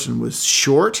this person was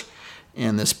short,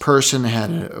 and this person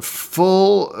had a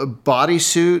full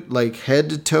bodysuit, like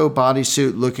head-to-toe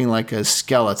bodysuit, looking like a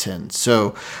skeleton.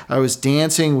 So I was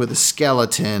dancing with a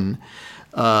skeleton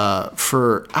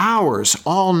for hours,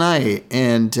 all night.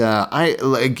 And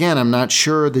I'm not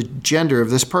sure the gender of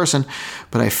this person,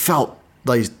 but I felt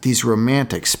like these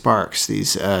romantic sparks,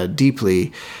 these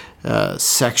deeply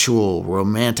sexual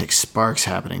romantic sparks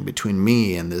happening between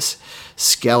me and this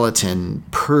skeleton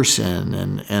person,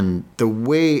 and the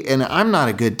way, and I'm not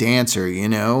a good dancer, you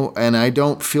know, and I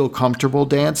don't feel comfortable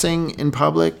dancing in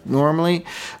public normally,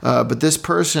 but this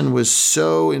person was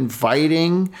so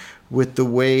inviting with the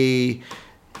way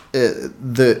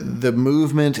the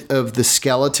movement of the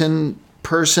skeleton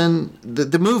person,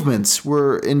 the movements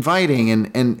were inviting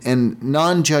and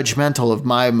non-judgmental of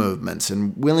my movements,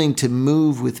 and willing to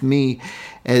move with me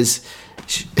as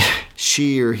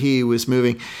she or he was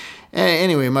moving.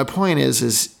 Anyway, my point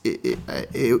is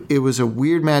it was a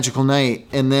weird magical night,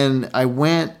 and then I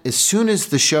went, as soon as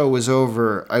the show was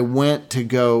over, I went to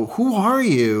go, who are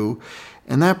you?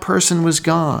 And that person was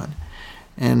gone,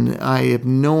 and I have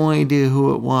no idea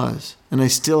who it was, and I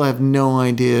still have no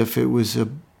idea if it was a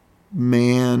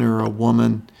man or a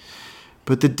woman,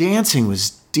 but the dancing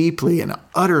was deeply and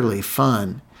utterly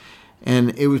fun,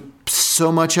 and it was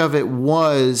so much of it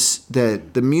was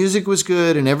that the music was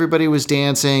good and everybody was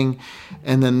dancing,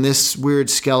 and then this weird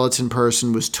skeleton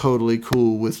person was totally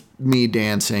cool with me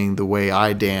dancing the way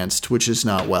I danced, which is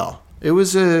not well. It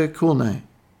was a cool night.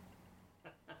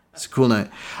 It's a cool night.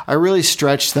 I really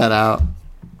stretched that out.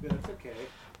 That's okay.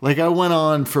 Like, I went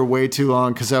on for way too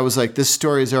long because I was like, this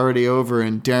story's already over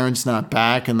and Darren's not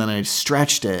back. And then I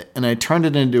stretched it and I turned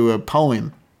it into a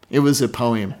poem. It was a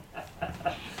poem.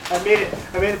 I made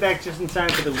it back just in time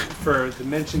for the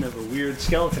mention of a weird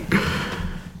skeleton.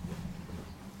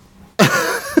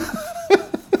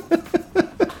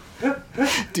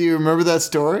 Do you remember that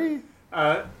story?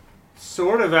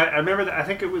 Sort of. I remember that. I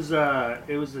think it was dealt.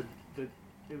 It was,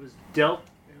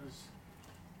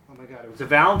 oh my God, it was a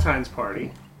Valentine's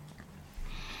party.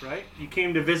 Right? You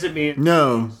came to visit me.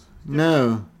 No.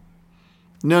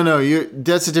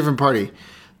 That's a different party.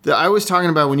 I was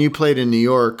talking about when you played in New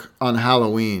York on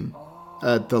Halloween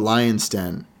at the Lion's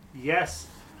Den. Yes.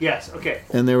 Okay.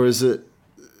 And there was a...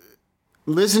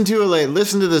 Listen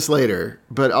to this later.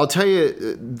 But I'll tell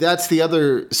you, that's the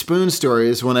other Spoon story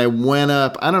is when I went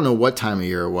up... I don't know what time of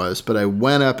year it was, but I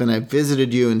went up and I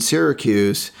visited you in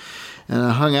Syracuse and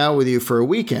I hung out with you for a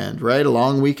weekend, right? A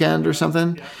long weekend or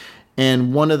something. Yeah.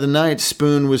 And one of the nights,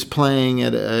 Spoon was playing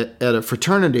at a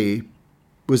fraternity.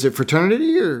 Was it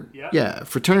fraternity or? Yeah,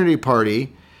 fraternity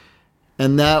party.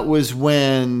 And that was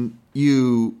when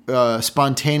you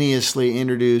spontaneously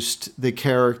introduced the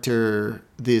character,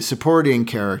 the supporting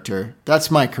character.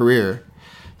 That's my career,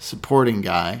 supporting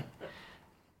guy.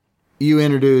 You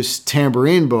introduced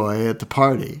Tambourine Boy at the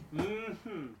party.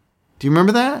 Mm-hmm. Do you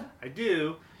remember that? I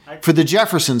do. For the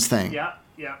Jeffersons thing.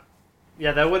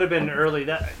 Yeah, that would have been early.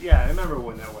 I remember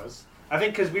when that was. I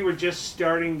think because we were just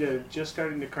starting to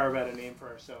carve out a name for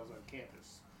ourselves on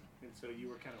campus, and so you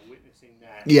were kind of witnessing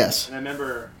that. Yes. And I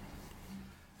remember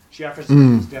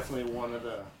Jefferson was definitely one of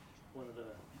the,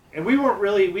 and we weren't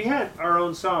really. We had our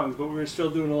own songs, but we were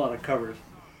still doing a lot of covers.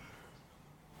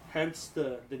 Hence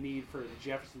the need for the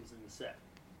Jeffersons in the set.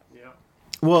 Yeah.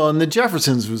 Well, and the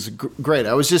Jeffersons was great.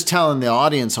 I was just telling the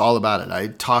audience all about it. I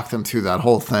talked them through that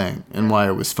whole thing and why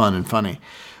it was fun and funny.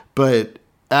 But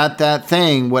at that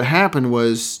thing, what happened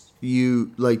was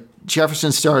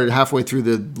Jefferson started halfway through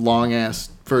the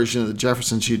long-ass version of the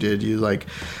Jeffersons you did. You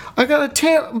I got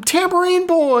a tambourine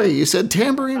boy. You said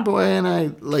tambourine boy, and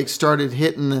I started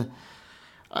hitting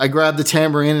I grabbed the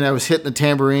tambourine and I was hitting the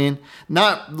tambourine.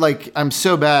 Not like I'm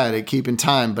so bad at keeping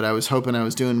time, but I was hoping I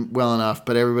was doing well enough.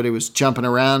 But everybody was jumping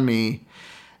around me.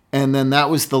 And then that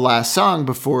was the last song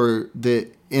before the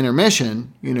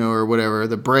intermission, or whatever,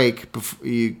 the break. Before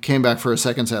you came back for a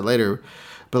second set later.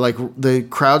 But the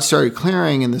crowd started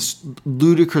clearing and this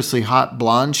ludicrously hot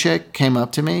blonde chick came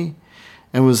up to me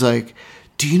and was like,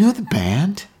 "Do you know the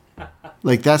band?"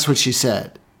 That's what she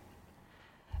said.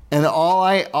 And all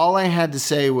I had to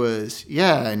say was,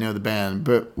 "Yeah, I know the band."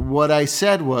 But what I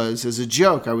said was, as a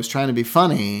joke, I was trying to be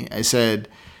funny. I said,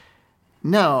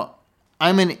 "No,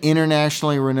 I'm an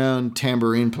internationally renowned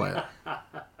tambourine player." Yeah,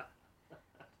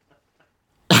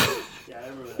 I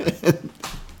remember that.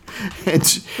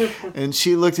 and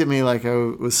she looked at me like I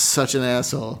was such an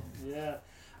asshole. Yeah,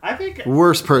 I think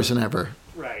worst person ever.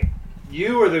 Right,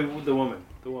 you or the woman,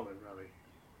 probably.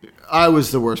 I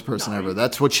was the worst person ever.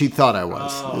 That's what she thought I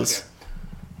was. Oh,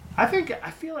 okay.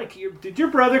 I feel like did your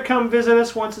brother come visit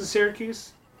us once in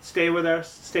Syracuse? Stay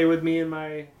with me in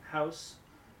my house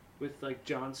with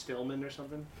John Stillman or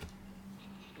something?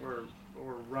 Or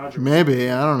Roger. Maybe,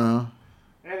 I don't know.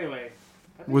 Anyway.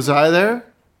 Was I there?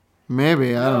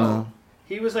 Maybe, I don't know.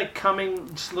 He was coming,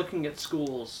 just looking at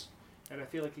schools. And I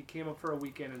feel like he came up for a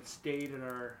weekend and stayed in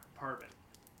our apartment.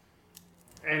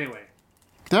 Anyway.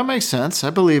 That makes sense. I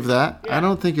believe that. Yeah. I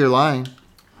don't think you're lying.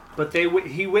 But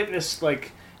he witnessed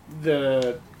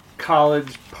the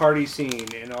college party scene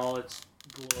in all its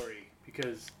glory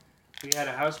because we had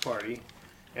a house party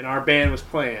and our band was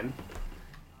playing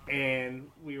and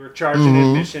we were charging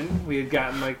admission. We had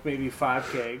gotten maybe 5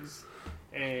 kegs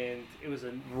and it was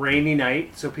a rainy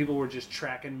night, so people were just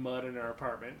tracking mud in our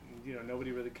apartment.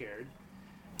 Nobody really cared.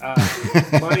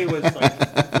 Money was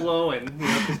flowing,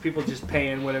 because people just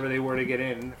paying whatever they were to get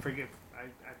in. I forget. I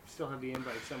still have the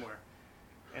invite somewhere.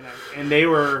 And they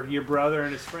were your brother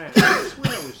and his friend. I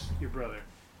swear it was your brother.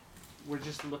 We're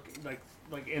just looking like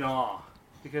in awe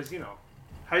because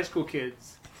high school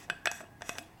kids.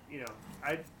 You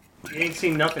ain't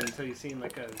seen nothing until you seen a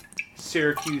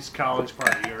Syracuse college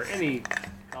party or any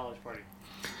college party.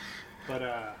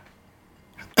 But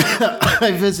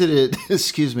I visited.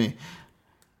 Excuse me.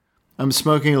 I'm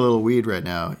smoking a little weed right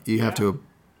now. You have to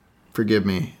forgive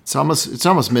me. It's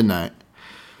almost midnight.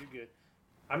 You're good.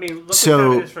 I mean, look at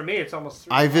how it is for me. It's almost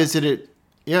 3 I visited.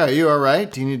 Yeah, are you all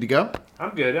right? Do you need to go?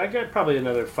 I'm good. I got probably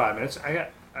another 5 minutes. I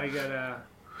got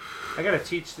to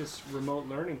teach this remote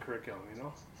learning curriculum.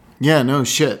 Yeah. No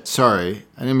shit. Sorry,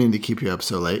 I didn't mean to keep you up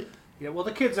so late. Yeah. Well,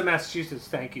 the kids in Massachusetts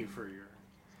thank you for your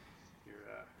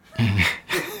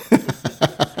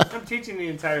teaching the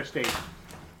entire state.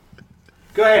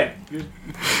 Go ahead.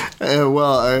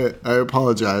 Well, I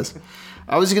apologize.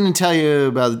 I was going to tell you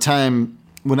about the time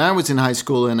when I was in high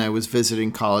school and I was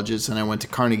visiting colleges and I went to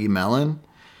Carnegie Mellon,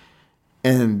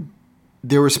 and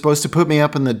they were supposed to put me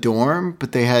up in the dorm,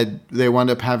 but they wound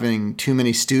up having too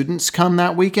many students come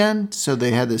that weekend, so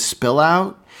they had to spill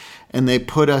out, and they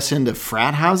put us into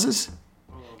frat houses.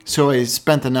 So I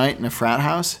spent the night in a frat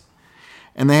house,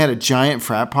 and they had a giant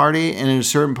frat party, and at a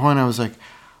certain point I was like,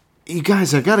 you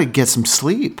guys, I got to get some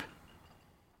sleep.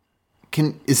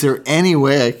 Is there any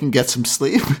way I can get some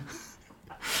sleep?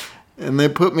 And they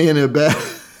put me in a bed,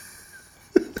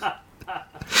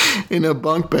 in a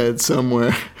bunk bed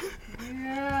somewhere.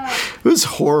 Yeah. It was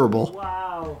horrible.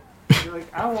 Wow. You're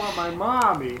like, I want my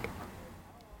mommy.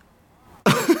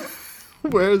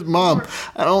 Where's Mom?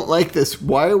 I don't like this.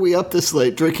 Why are we up this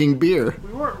late drinking beer?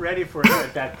 We weren't ready for it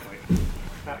at that point.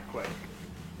 Not quite.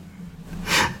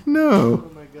 No,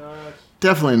 Oh my gosh.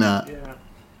 definitely not. Yeah.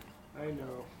 I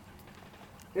know.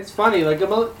 It's funny, like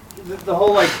about the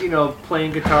whole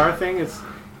playing guitar thing. It's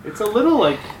a little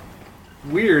like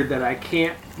weird that I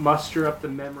can't muster up the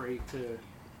memory to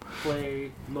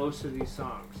play most of these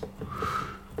songs.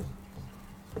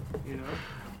 You know.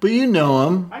 But you know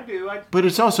them. I do. But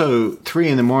it's also 3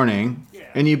 a.m, Yeah.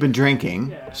 and you've been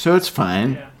drinking, Yeah. so it's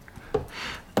fine. Yeah.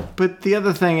 But the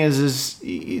other thing is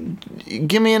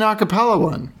give me an acapella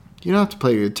one. You don't have to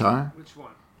play your guitar. Which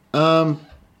one?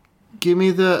 Give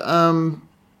me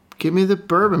the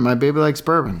bourbon. My baby likes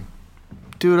bourbon.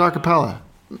 Do it acapella.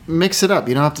 Mix it up.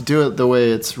 You don't have to do it the way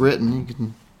it's written. You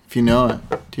can, if you know it.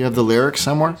 Do you have the lyrics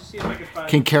somewhere? Let's see if I can find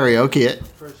Can karaoke it. the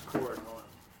first chord. Hold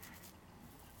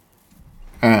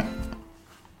on. All right.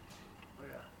 Oh,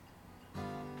 yeah.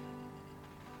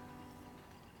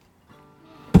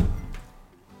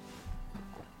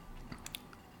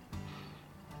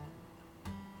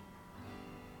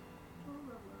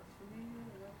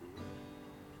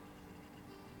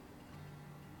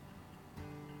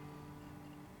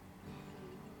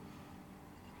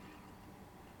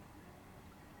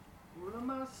 Roll up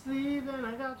my sleeve and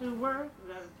I got to work.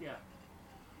 Yeah.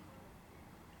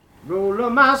 Roll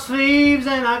up my sleeves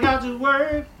and I got to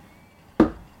work.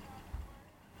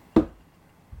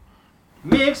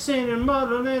 Mixing and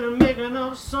muddling and making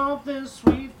up something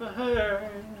sweet for her.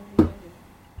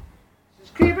 She's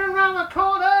creeping around the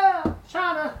corner,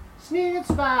 trying to sneak and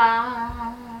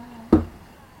spy.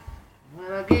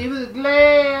 When I gave her the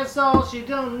glass, all she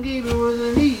done gave me was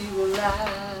an evil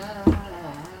eye.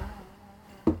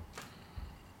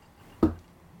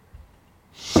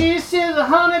 She says a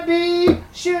honeybee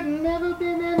should never be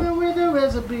never with a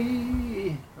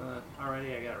recipe.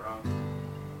 Already I got it wrong.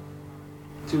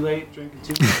 Too late, drinking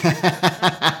too late.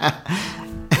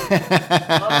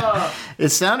 It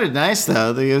sounded nice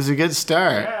though. It was a good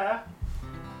start. Yeah.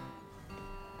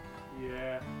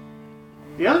 Yeah.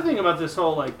 The other thing about this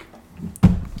whole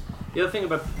the other thing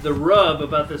about the rub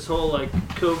about this whole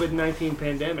COVID-19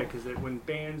 pandemic is that when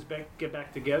bands get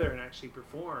back together and actually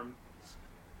perform,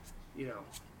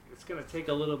 it's going to take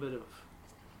a little bit of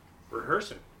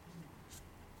rehearsing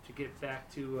to get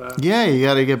back to. Yeah, you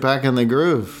got to get back in the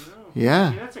groove. Yeah. I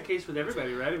mean, that's the case with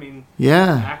everybody, right? I mean,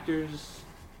 Yeah. actors,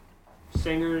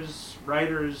 singers,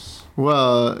 writers.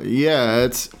 Well, yeah,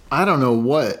 I don't know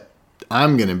what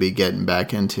I'm going to be getting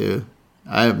back into.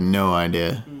 I have no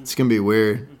idea. It's going to be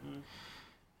weird.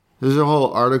 There's a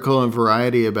whole article in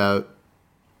Variety about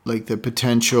the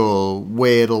potential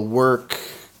way it'll work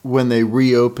when they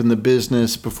reopen the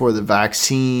business before the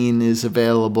vaccine is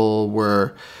available,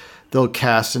 where they'll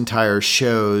cast entire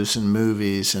shows and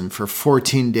movies, and for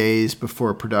 14 days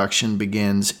before production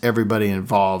begins, everybody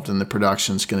involved in the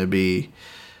production's going to be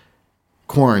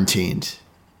quarantined.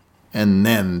 And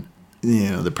then,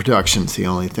 the production's the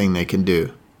only thing they can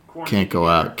do. Can't go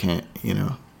out, can't.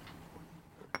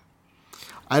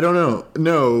 I don't know.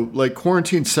 No,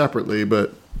 quarantine separately,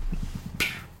 but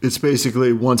it's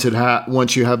basically once you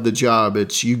have the job,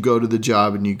 it's you go to the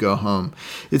job and you go home.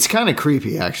 It's kind of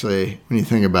creepy, actually, when you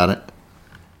think about it.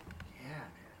 Yeah, man.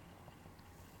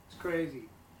 It's crazy.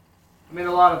 I mean,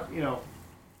 a lot of,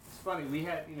 it's funny. We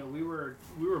had, we were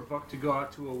booked to go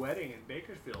out to a wedding in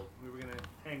Bakersfield. We were going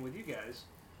to hang with you guys.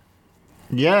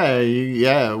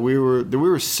 Yeah, we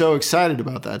were so excited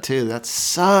about that too. That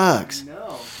sucks.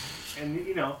 No. And,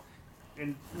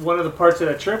 and one of the parts of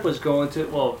that trip was going to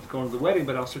the wedding,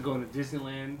 but also going to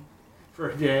Disneyland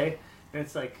for a day. And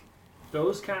it's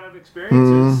those kind of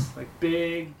experiences,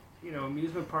 big,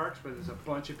 amusement parks where there's a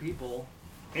bunch of people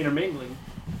intermingling.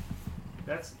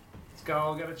 It's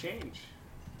all got to change.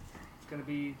 It's going to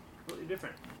be completely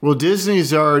different. Well,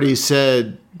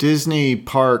 Disney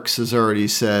Parks has already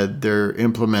said they're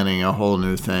implementing a whole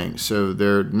new thing. So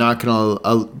they're not going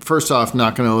to, first off,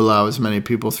 not going to allow as many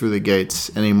people through the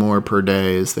gates anymore per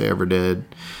day as they ever did.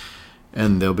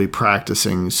 And they'll be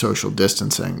practicing social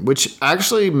distancing, which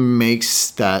actually makes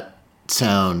that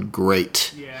sound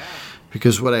great. Yeah.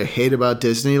 Because what I hate about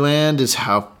Disneyland is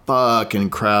how fucking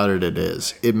crowded it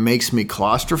is. It makes me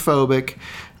claustrophobic.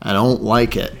 I don't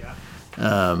like it.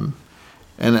 Yeah.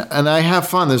 And I have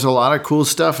fun. There's a lot of cool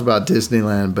stuff about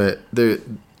Disneyland, but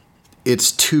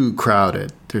it's too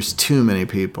crowded. There's too many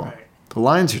people. Right. The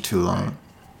lines are too long.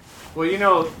 Well,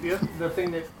 the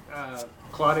thing that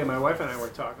Claudia, my wife, and I were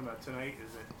talking about tonight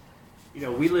is that,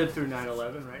 we lived through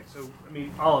 9/11, right? So, I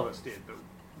mean, all of us did, but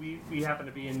we happened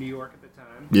to be in New York at the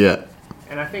time. Yeah.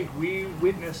 And I think we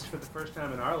witnessed for the first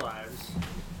time in our lives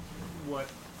what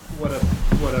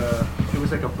it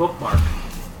was like a bookmark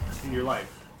in your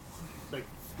life. Like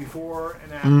before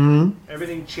and after,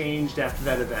 everything changed after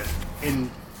that event in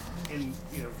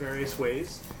various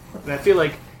ways. And I feel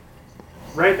like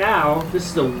right now this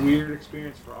is a weird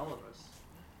experience for all of us,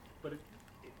 but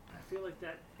I feel like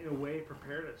that in a way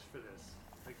prepared us for this,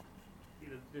 like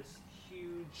this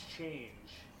huge change.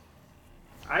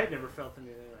 I had never felt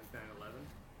anything like 9/11,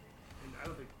 and I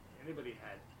don't think anybody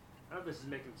had. I don't know if this is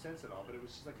making sense at all, but it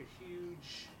was just like a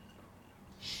huge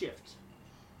shift.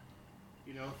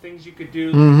 Things you could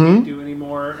do that you can't do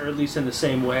anymore, or at least in the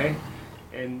same way.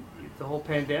 And the whole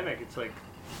pandemic, it's like...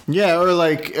 Yeah, or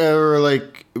like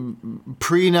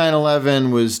pre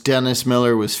 9/11 was Dennis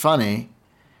Miller was funny,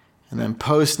 and then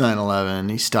post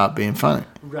 9/11 he stopped being funny.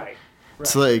 Right.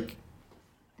 It's like,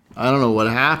 I don't know what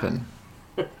happened.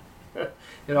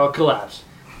 It all collapsed.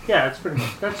 Yeah,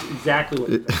 that's exactly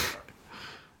what it is.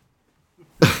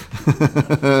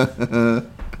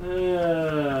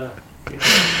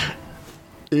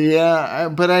 Yeah,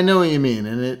 but I know what you mean,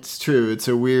 and it's true. It's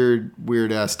a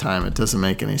weird ass time. It doesn't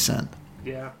make any sense.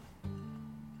 Yeah.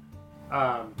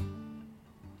 I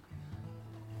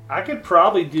could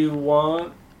probably do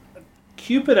one.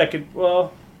 Cupid, 8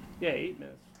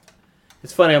 minutes.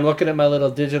 It's funny, I'm looking at my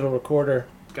little digital recorder.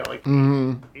 It's got like 8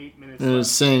 minutes And left.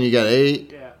 it's saying you got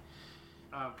 8. Yeah.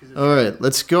 All right,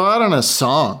 let's go out on a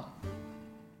song.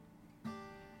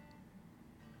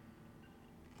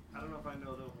 I don't know if I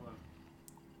know the one.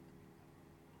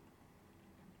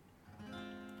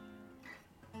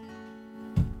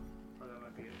 Oh, that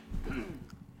might be it.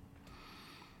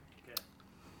 Okay.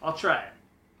 I'll try it.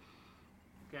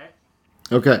 Okay?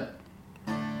 Okay.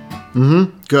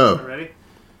 Go. Are you ready?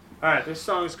 Alright, this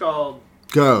song is called...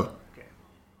 Go. Okay.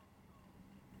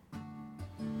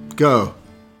 Go.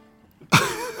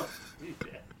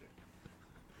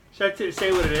 Should I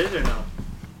say what it is or no?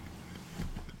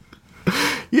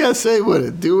 Yeah, say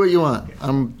what. Do what you want.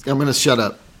 I'm gonna shut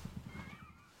up.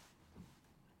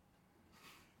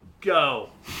 Go.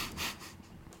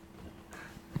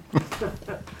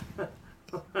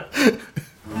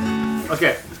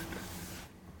 Okay.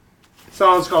 The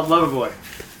song's called Loverboy.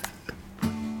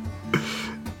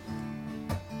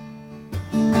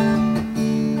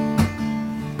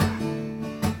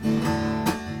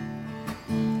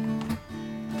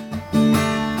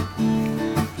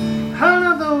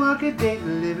 Another workaday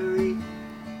delivery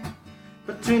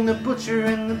between the butcher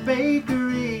and the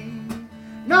bakery.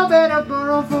 No better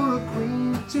borough for a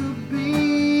queen to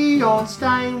be on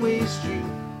Steinway Street.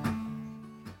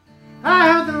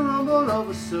 I heard the rumble of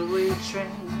a subway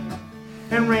train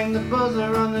and rang the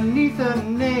buzzer underneath her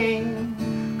name.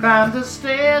 Climbed the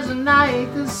stairs and I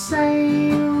ain't the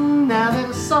same now that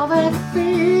I saw that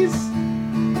face.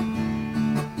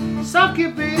 Suck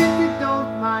it, babe, if you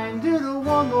don't mind. Do it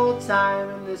one more time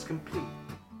and it's complete.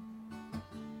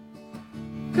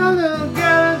 Come little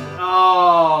girl.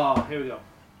 Oh, here we go.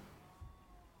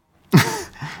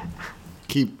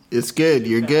 It's good.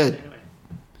 You're good.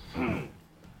 Anyway.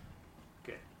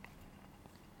 Okay.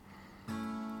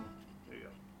 There you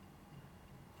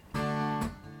go.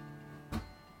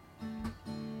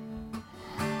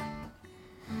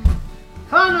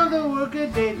 Another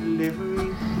workaday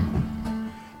delivery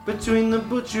between the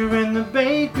butcher and the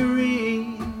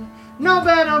bakery. No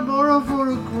better borough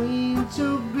for a queen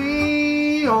to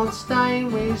be on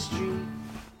Steinway Street.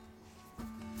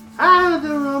 I heard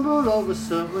the rumble of a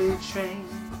subway train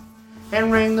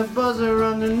and rang the buzzer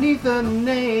underneath her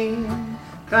name.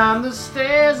 Climbed the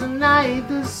stairs and I ain't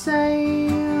the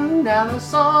same now that I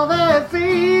saw that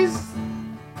face.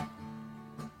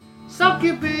 Suck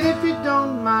it, bit if you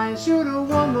don't mind. Shoot her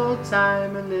one more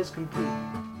time and it's complete.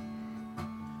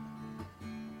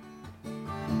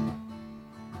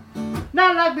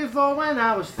 Not like before when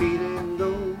I was feeling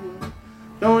low.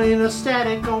 Don't need no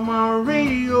static on my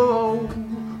radio.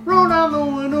 Roll down the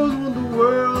windows with the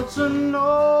world to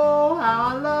know how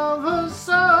I love her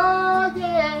so,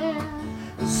 yeah.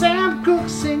 And Sam Cooke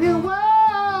singing,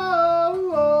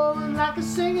 whoa, and like a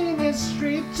singing it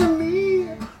straight to me.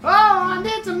 Oh, I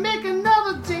need to make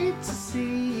another date to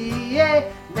see, yeah,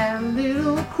 that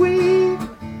little queen.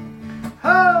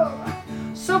 Oh,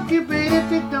 so Cupid,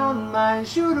 if you don't mind,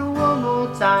 shoot her one more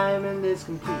time and it's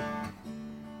complete.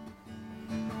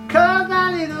 Cause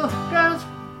that little girl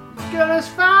is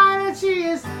fine and she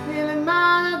is really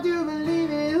mine, I do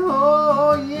believe it,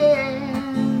 oh yeah.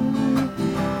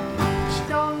 She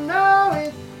don't know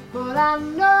it, but I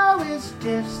know it's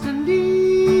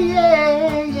destiny,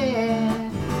 yeah, yeah.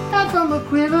 And from a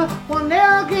quiver, one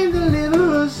arrow can deliver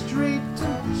her straight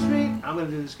to straight. I'm gonna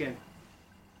do this again.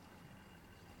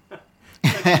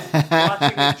 watching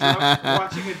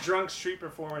a drunk street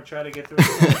performer try to get through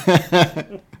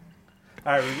it.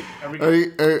 All right, are we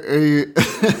good? Are you?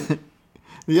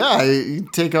 Yeah, you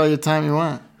take all your time you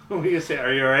want. What are you gonna say?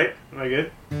 Are you all right? Am I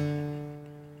good?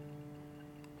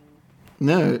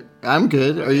 No, I'm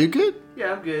good. Are you good?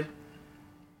 Yeah, I'm good.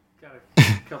 Got a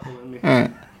couple in me.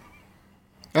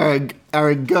 All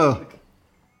right, go.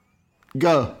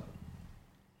 Go.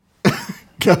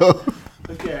 Go.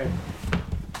 Okay.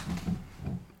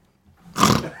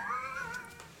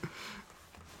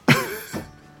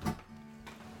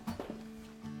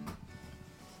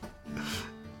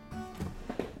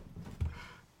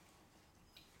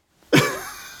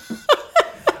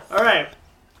 All right.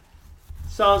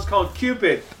 Song's called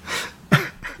Cupid.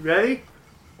 Ready?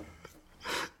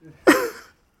 I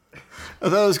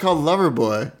thought it was called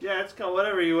Loverboy. Yeah, it's called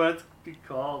whatever you want it to be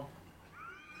called.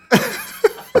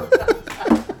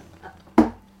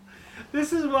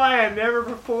 This is why I never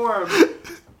perform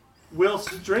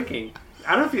whilst drinking.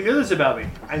 I don't know if you knew this about me.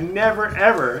 I never,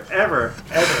 ever, ever,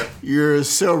 ever. You're a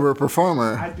sober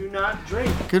performer. I do not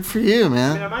drink. Good for you, I mean,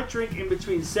 I man. might drink in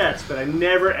between sets, but I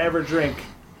never, ever drink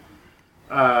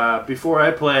before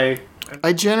I play.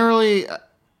 I generally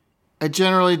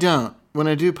don't. When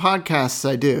I do podcasts,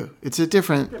 I do. It's a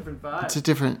different Vibe. It's a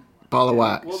different ball of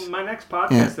wax. Well, my next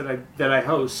podcast that I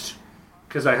host,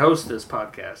 because I host this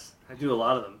podcast, I do a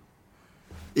lot of them.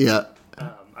 Yeah. I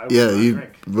will Yeah, not you.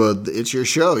 drink. Well, it's your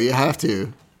show. You have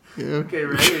to. Yeah. Okay,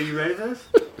 ready? Are you ready for this?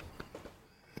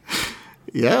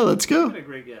 Yeah, let's You've go. been a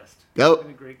great guest. Go. You've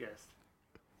been a great guest.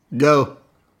 Go.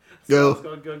 So Go. let's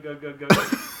go.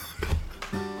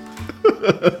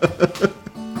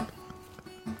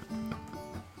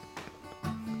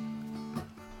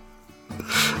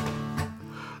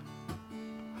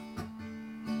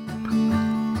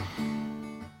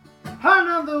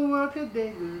 Another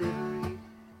workaday delivery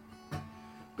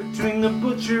between the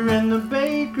butcher and the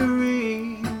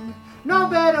bakery. No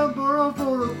better borough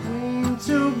for a queen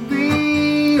to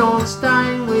be on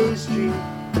Steinway Street.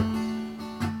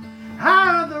 I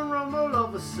heard the rumble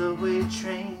of a subway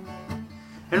train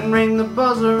and ring the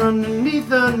buzzer underneath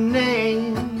her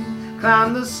name.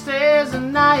 Climb the stairs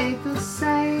and I ain't the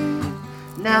same.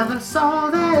 Now that's all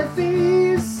that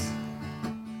is.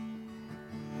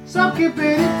 So keep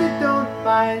it if you don't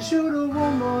mind. Shoot her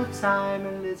one more time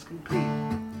and it's complete.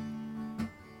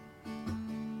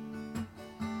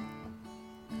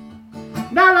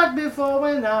 Not like before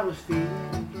when I was feeling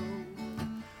low.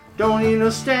 Don't need no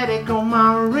static on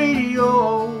my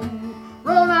radio.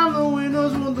 Roll down the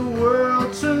windows with the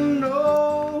world to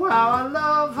know how I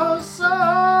love her so,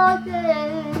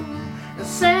 yeah. And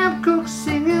Sam Cooke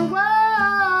singing, whoa,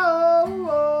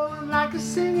 like a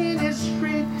singing it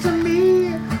straight to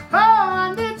me. Oh,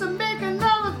 I need to make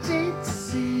another date to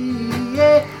see,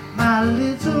 yeah, my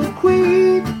little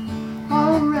queen.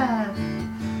 Alright,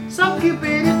 so keep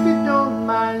it if you don't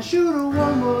mind. Shoot her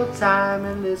one more time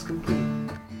and it's complete.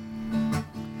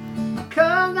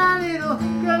 Cause that little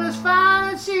girl is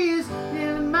fine and she is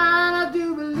really mine, I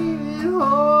do believe it,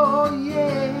 oh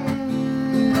yeah.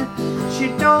 She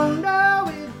don't know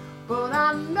it, but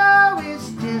I know it's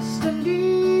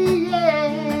destiny,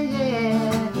 yeah,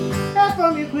 yeah. And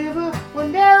from your quiver,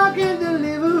 one day I can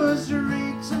deliver her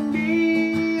straight to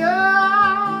me,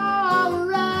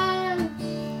 alright.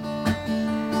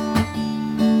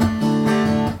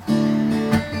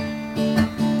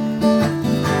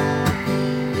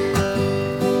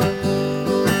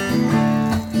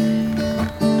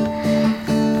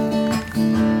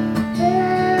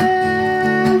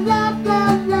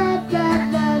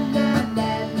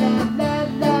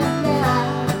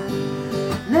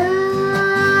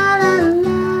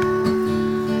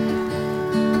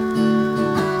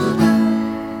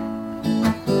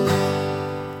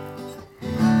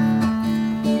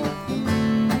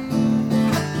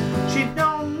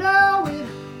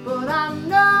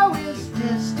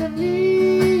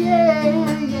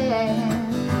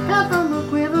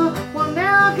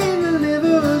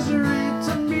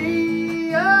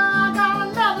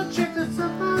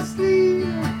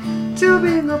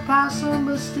 being a possum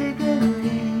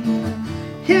mistakenly.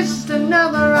 It's just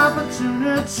another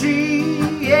opportunity,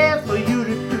 yeah, for you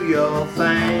to do your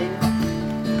thing.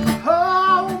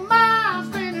 Oh, miles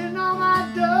spinning on my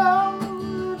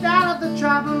dough, down at the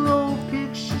Tribal Road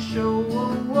Picture Show,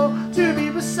 to be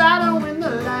beside her when the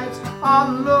lights are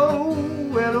low.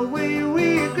 Well, away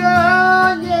we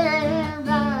go, yeah.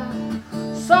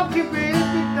 So Cupid,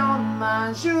 if you don't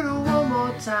mind, shoot her one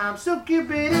more time. So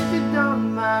Cupid, if you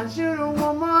don't mind, shoot her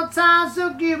one more time.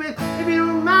 So Cupid, if you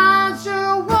don't mind, shoot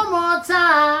her one more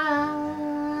time.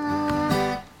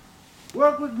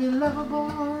 Work with me, lover boy.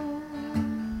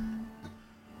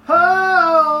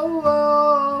 Oh, oh,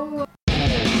 oh.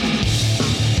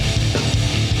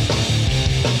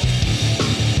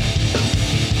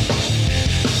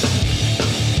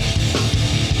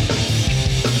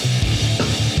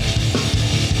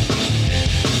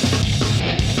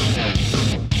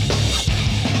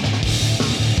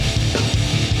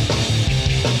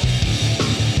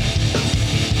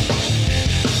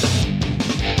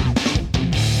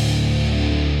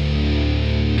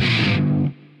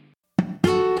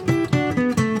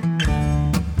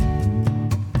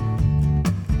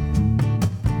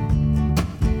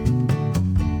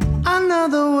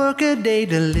 Another workaday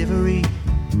delivery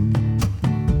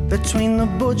between the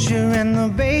butcher and the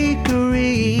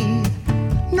bakery.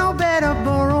 No better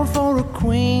borough for a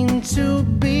queen to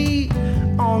be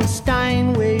on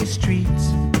Steinway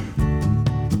streets.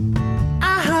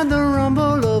 I heard the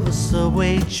rumble of a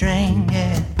subway train,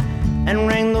 yeah, and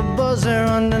rang the buzzer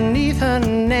underneath her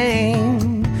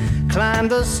name.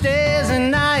 Climbed the stairs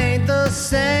and I ain't the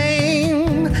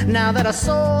same now that I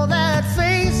saw that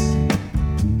face.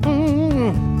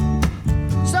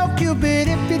 So Cupid,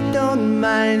 if you don't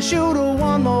mind, shoot her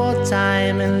one more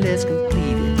time and let's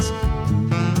complete it.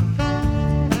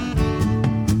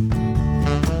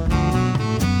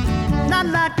 Not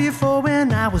like before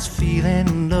when I was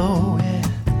feeling low, yeah.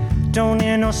 Don't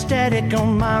hear no static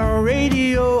on my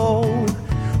radio.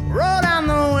 Roll down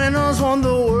the windows, want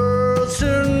the world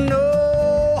to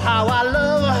know how I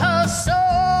love her so,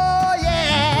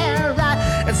 yeah, right.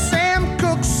 And Sam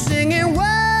Cooke singing,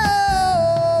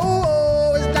 whoa,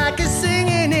 it's like he's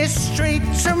singing it straight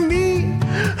to me.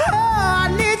 Oh, I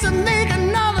need to make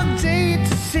another date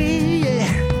to see,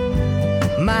 yeah,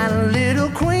 my little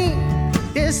queen,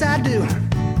 yes I do.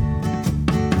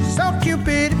 So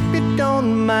Cupid, if you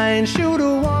don't mind, shoot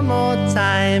her one more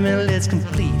time and let's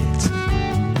complete it.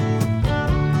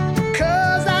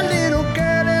 Cause that little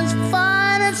girl is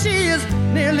fine and she is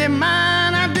nearly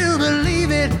mine, I do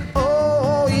believe it,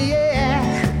 oh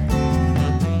yeah.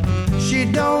 She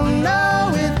don't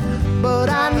know it, but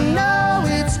I know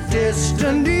it's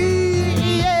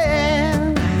destiny, yeah.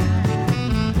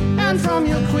 And from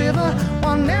your quiver,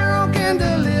 one arrow can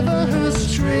deliver her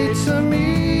straight to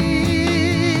me.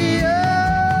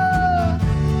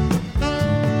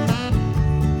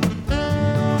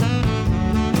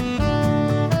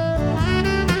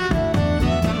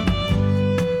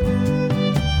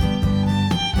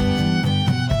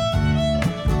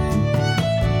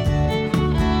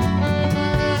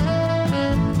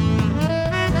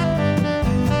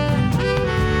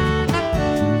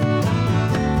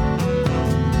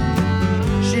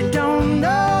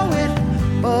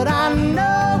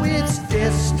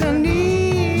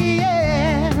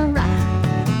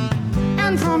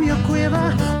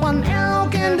 One arrow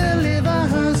can deliver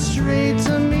her straight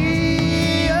to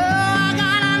me. Oh, I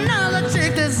got another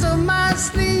trick that's up my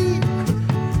sleeve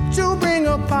to bring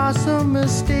a possum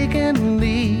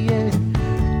mistakenly. Yeah.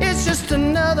 It's just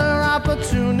another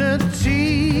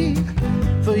opportunity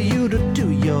for you to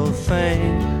do your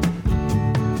thing.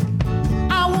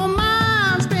 I want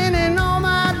mine spinning on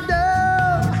my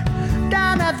dough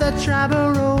down at the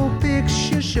Tribal Road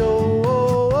Picture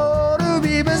Show, to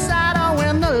be beside her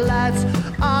when the lights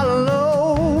are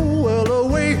low. Well,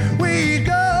 away we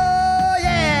go,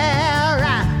 yeah,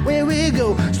 right, where we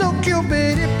go. So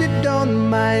Cupid, if you don't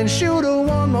mind, shoot her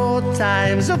one more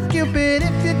time. So Cupid,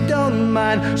 if you don't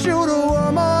mind, shoot her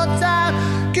one more time.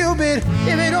 Cupid,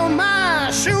 if you don't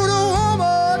mind, shoot her one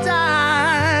more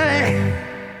time.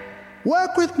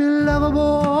 Work with me, lover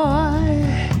boy.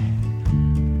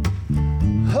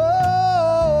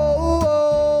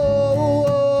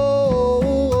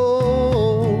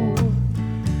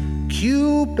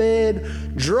 Cupid,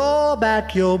 draw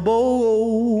back your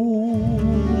bow.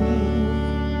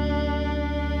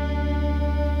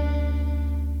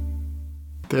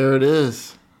 There it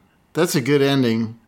is. That's a good ending.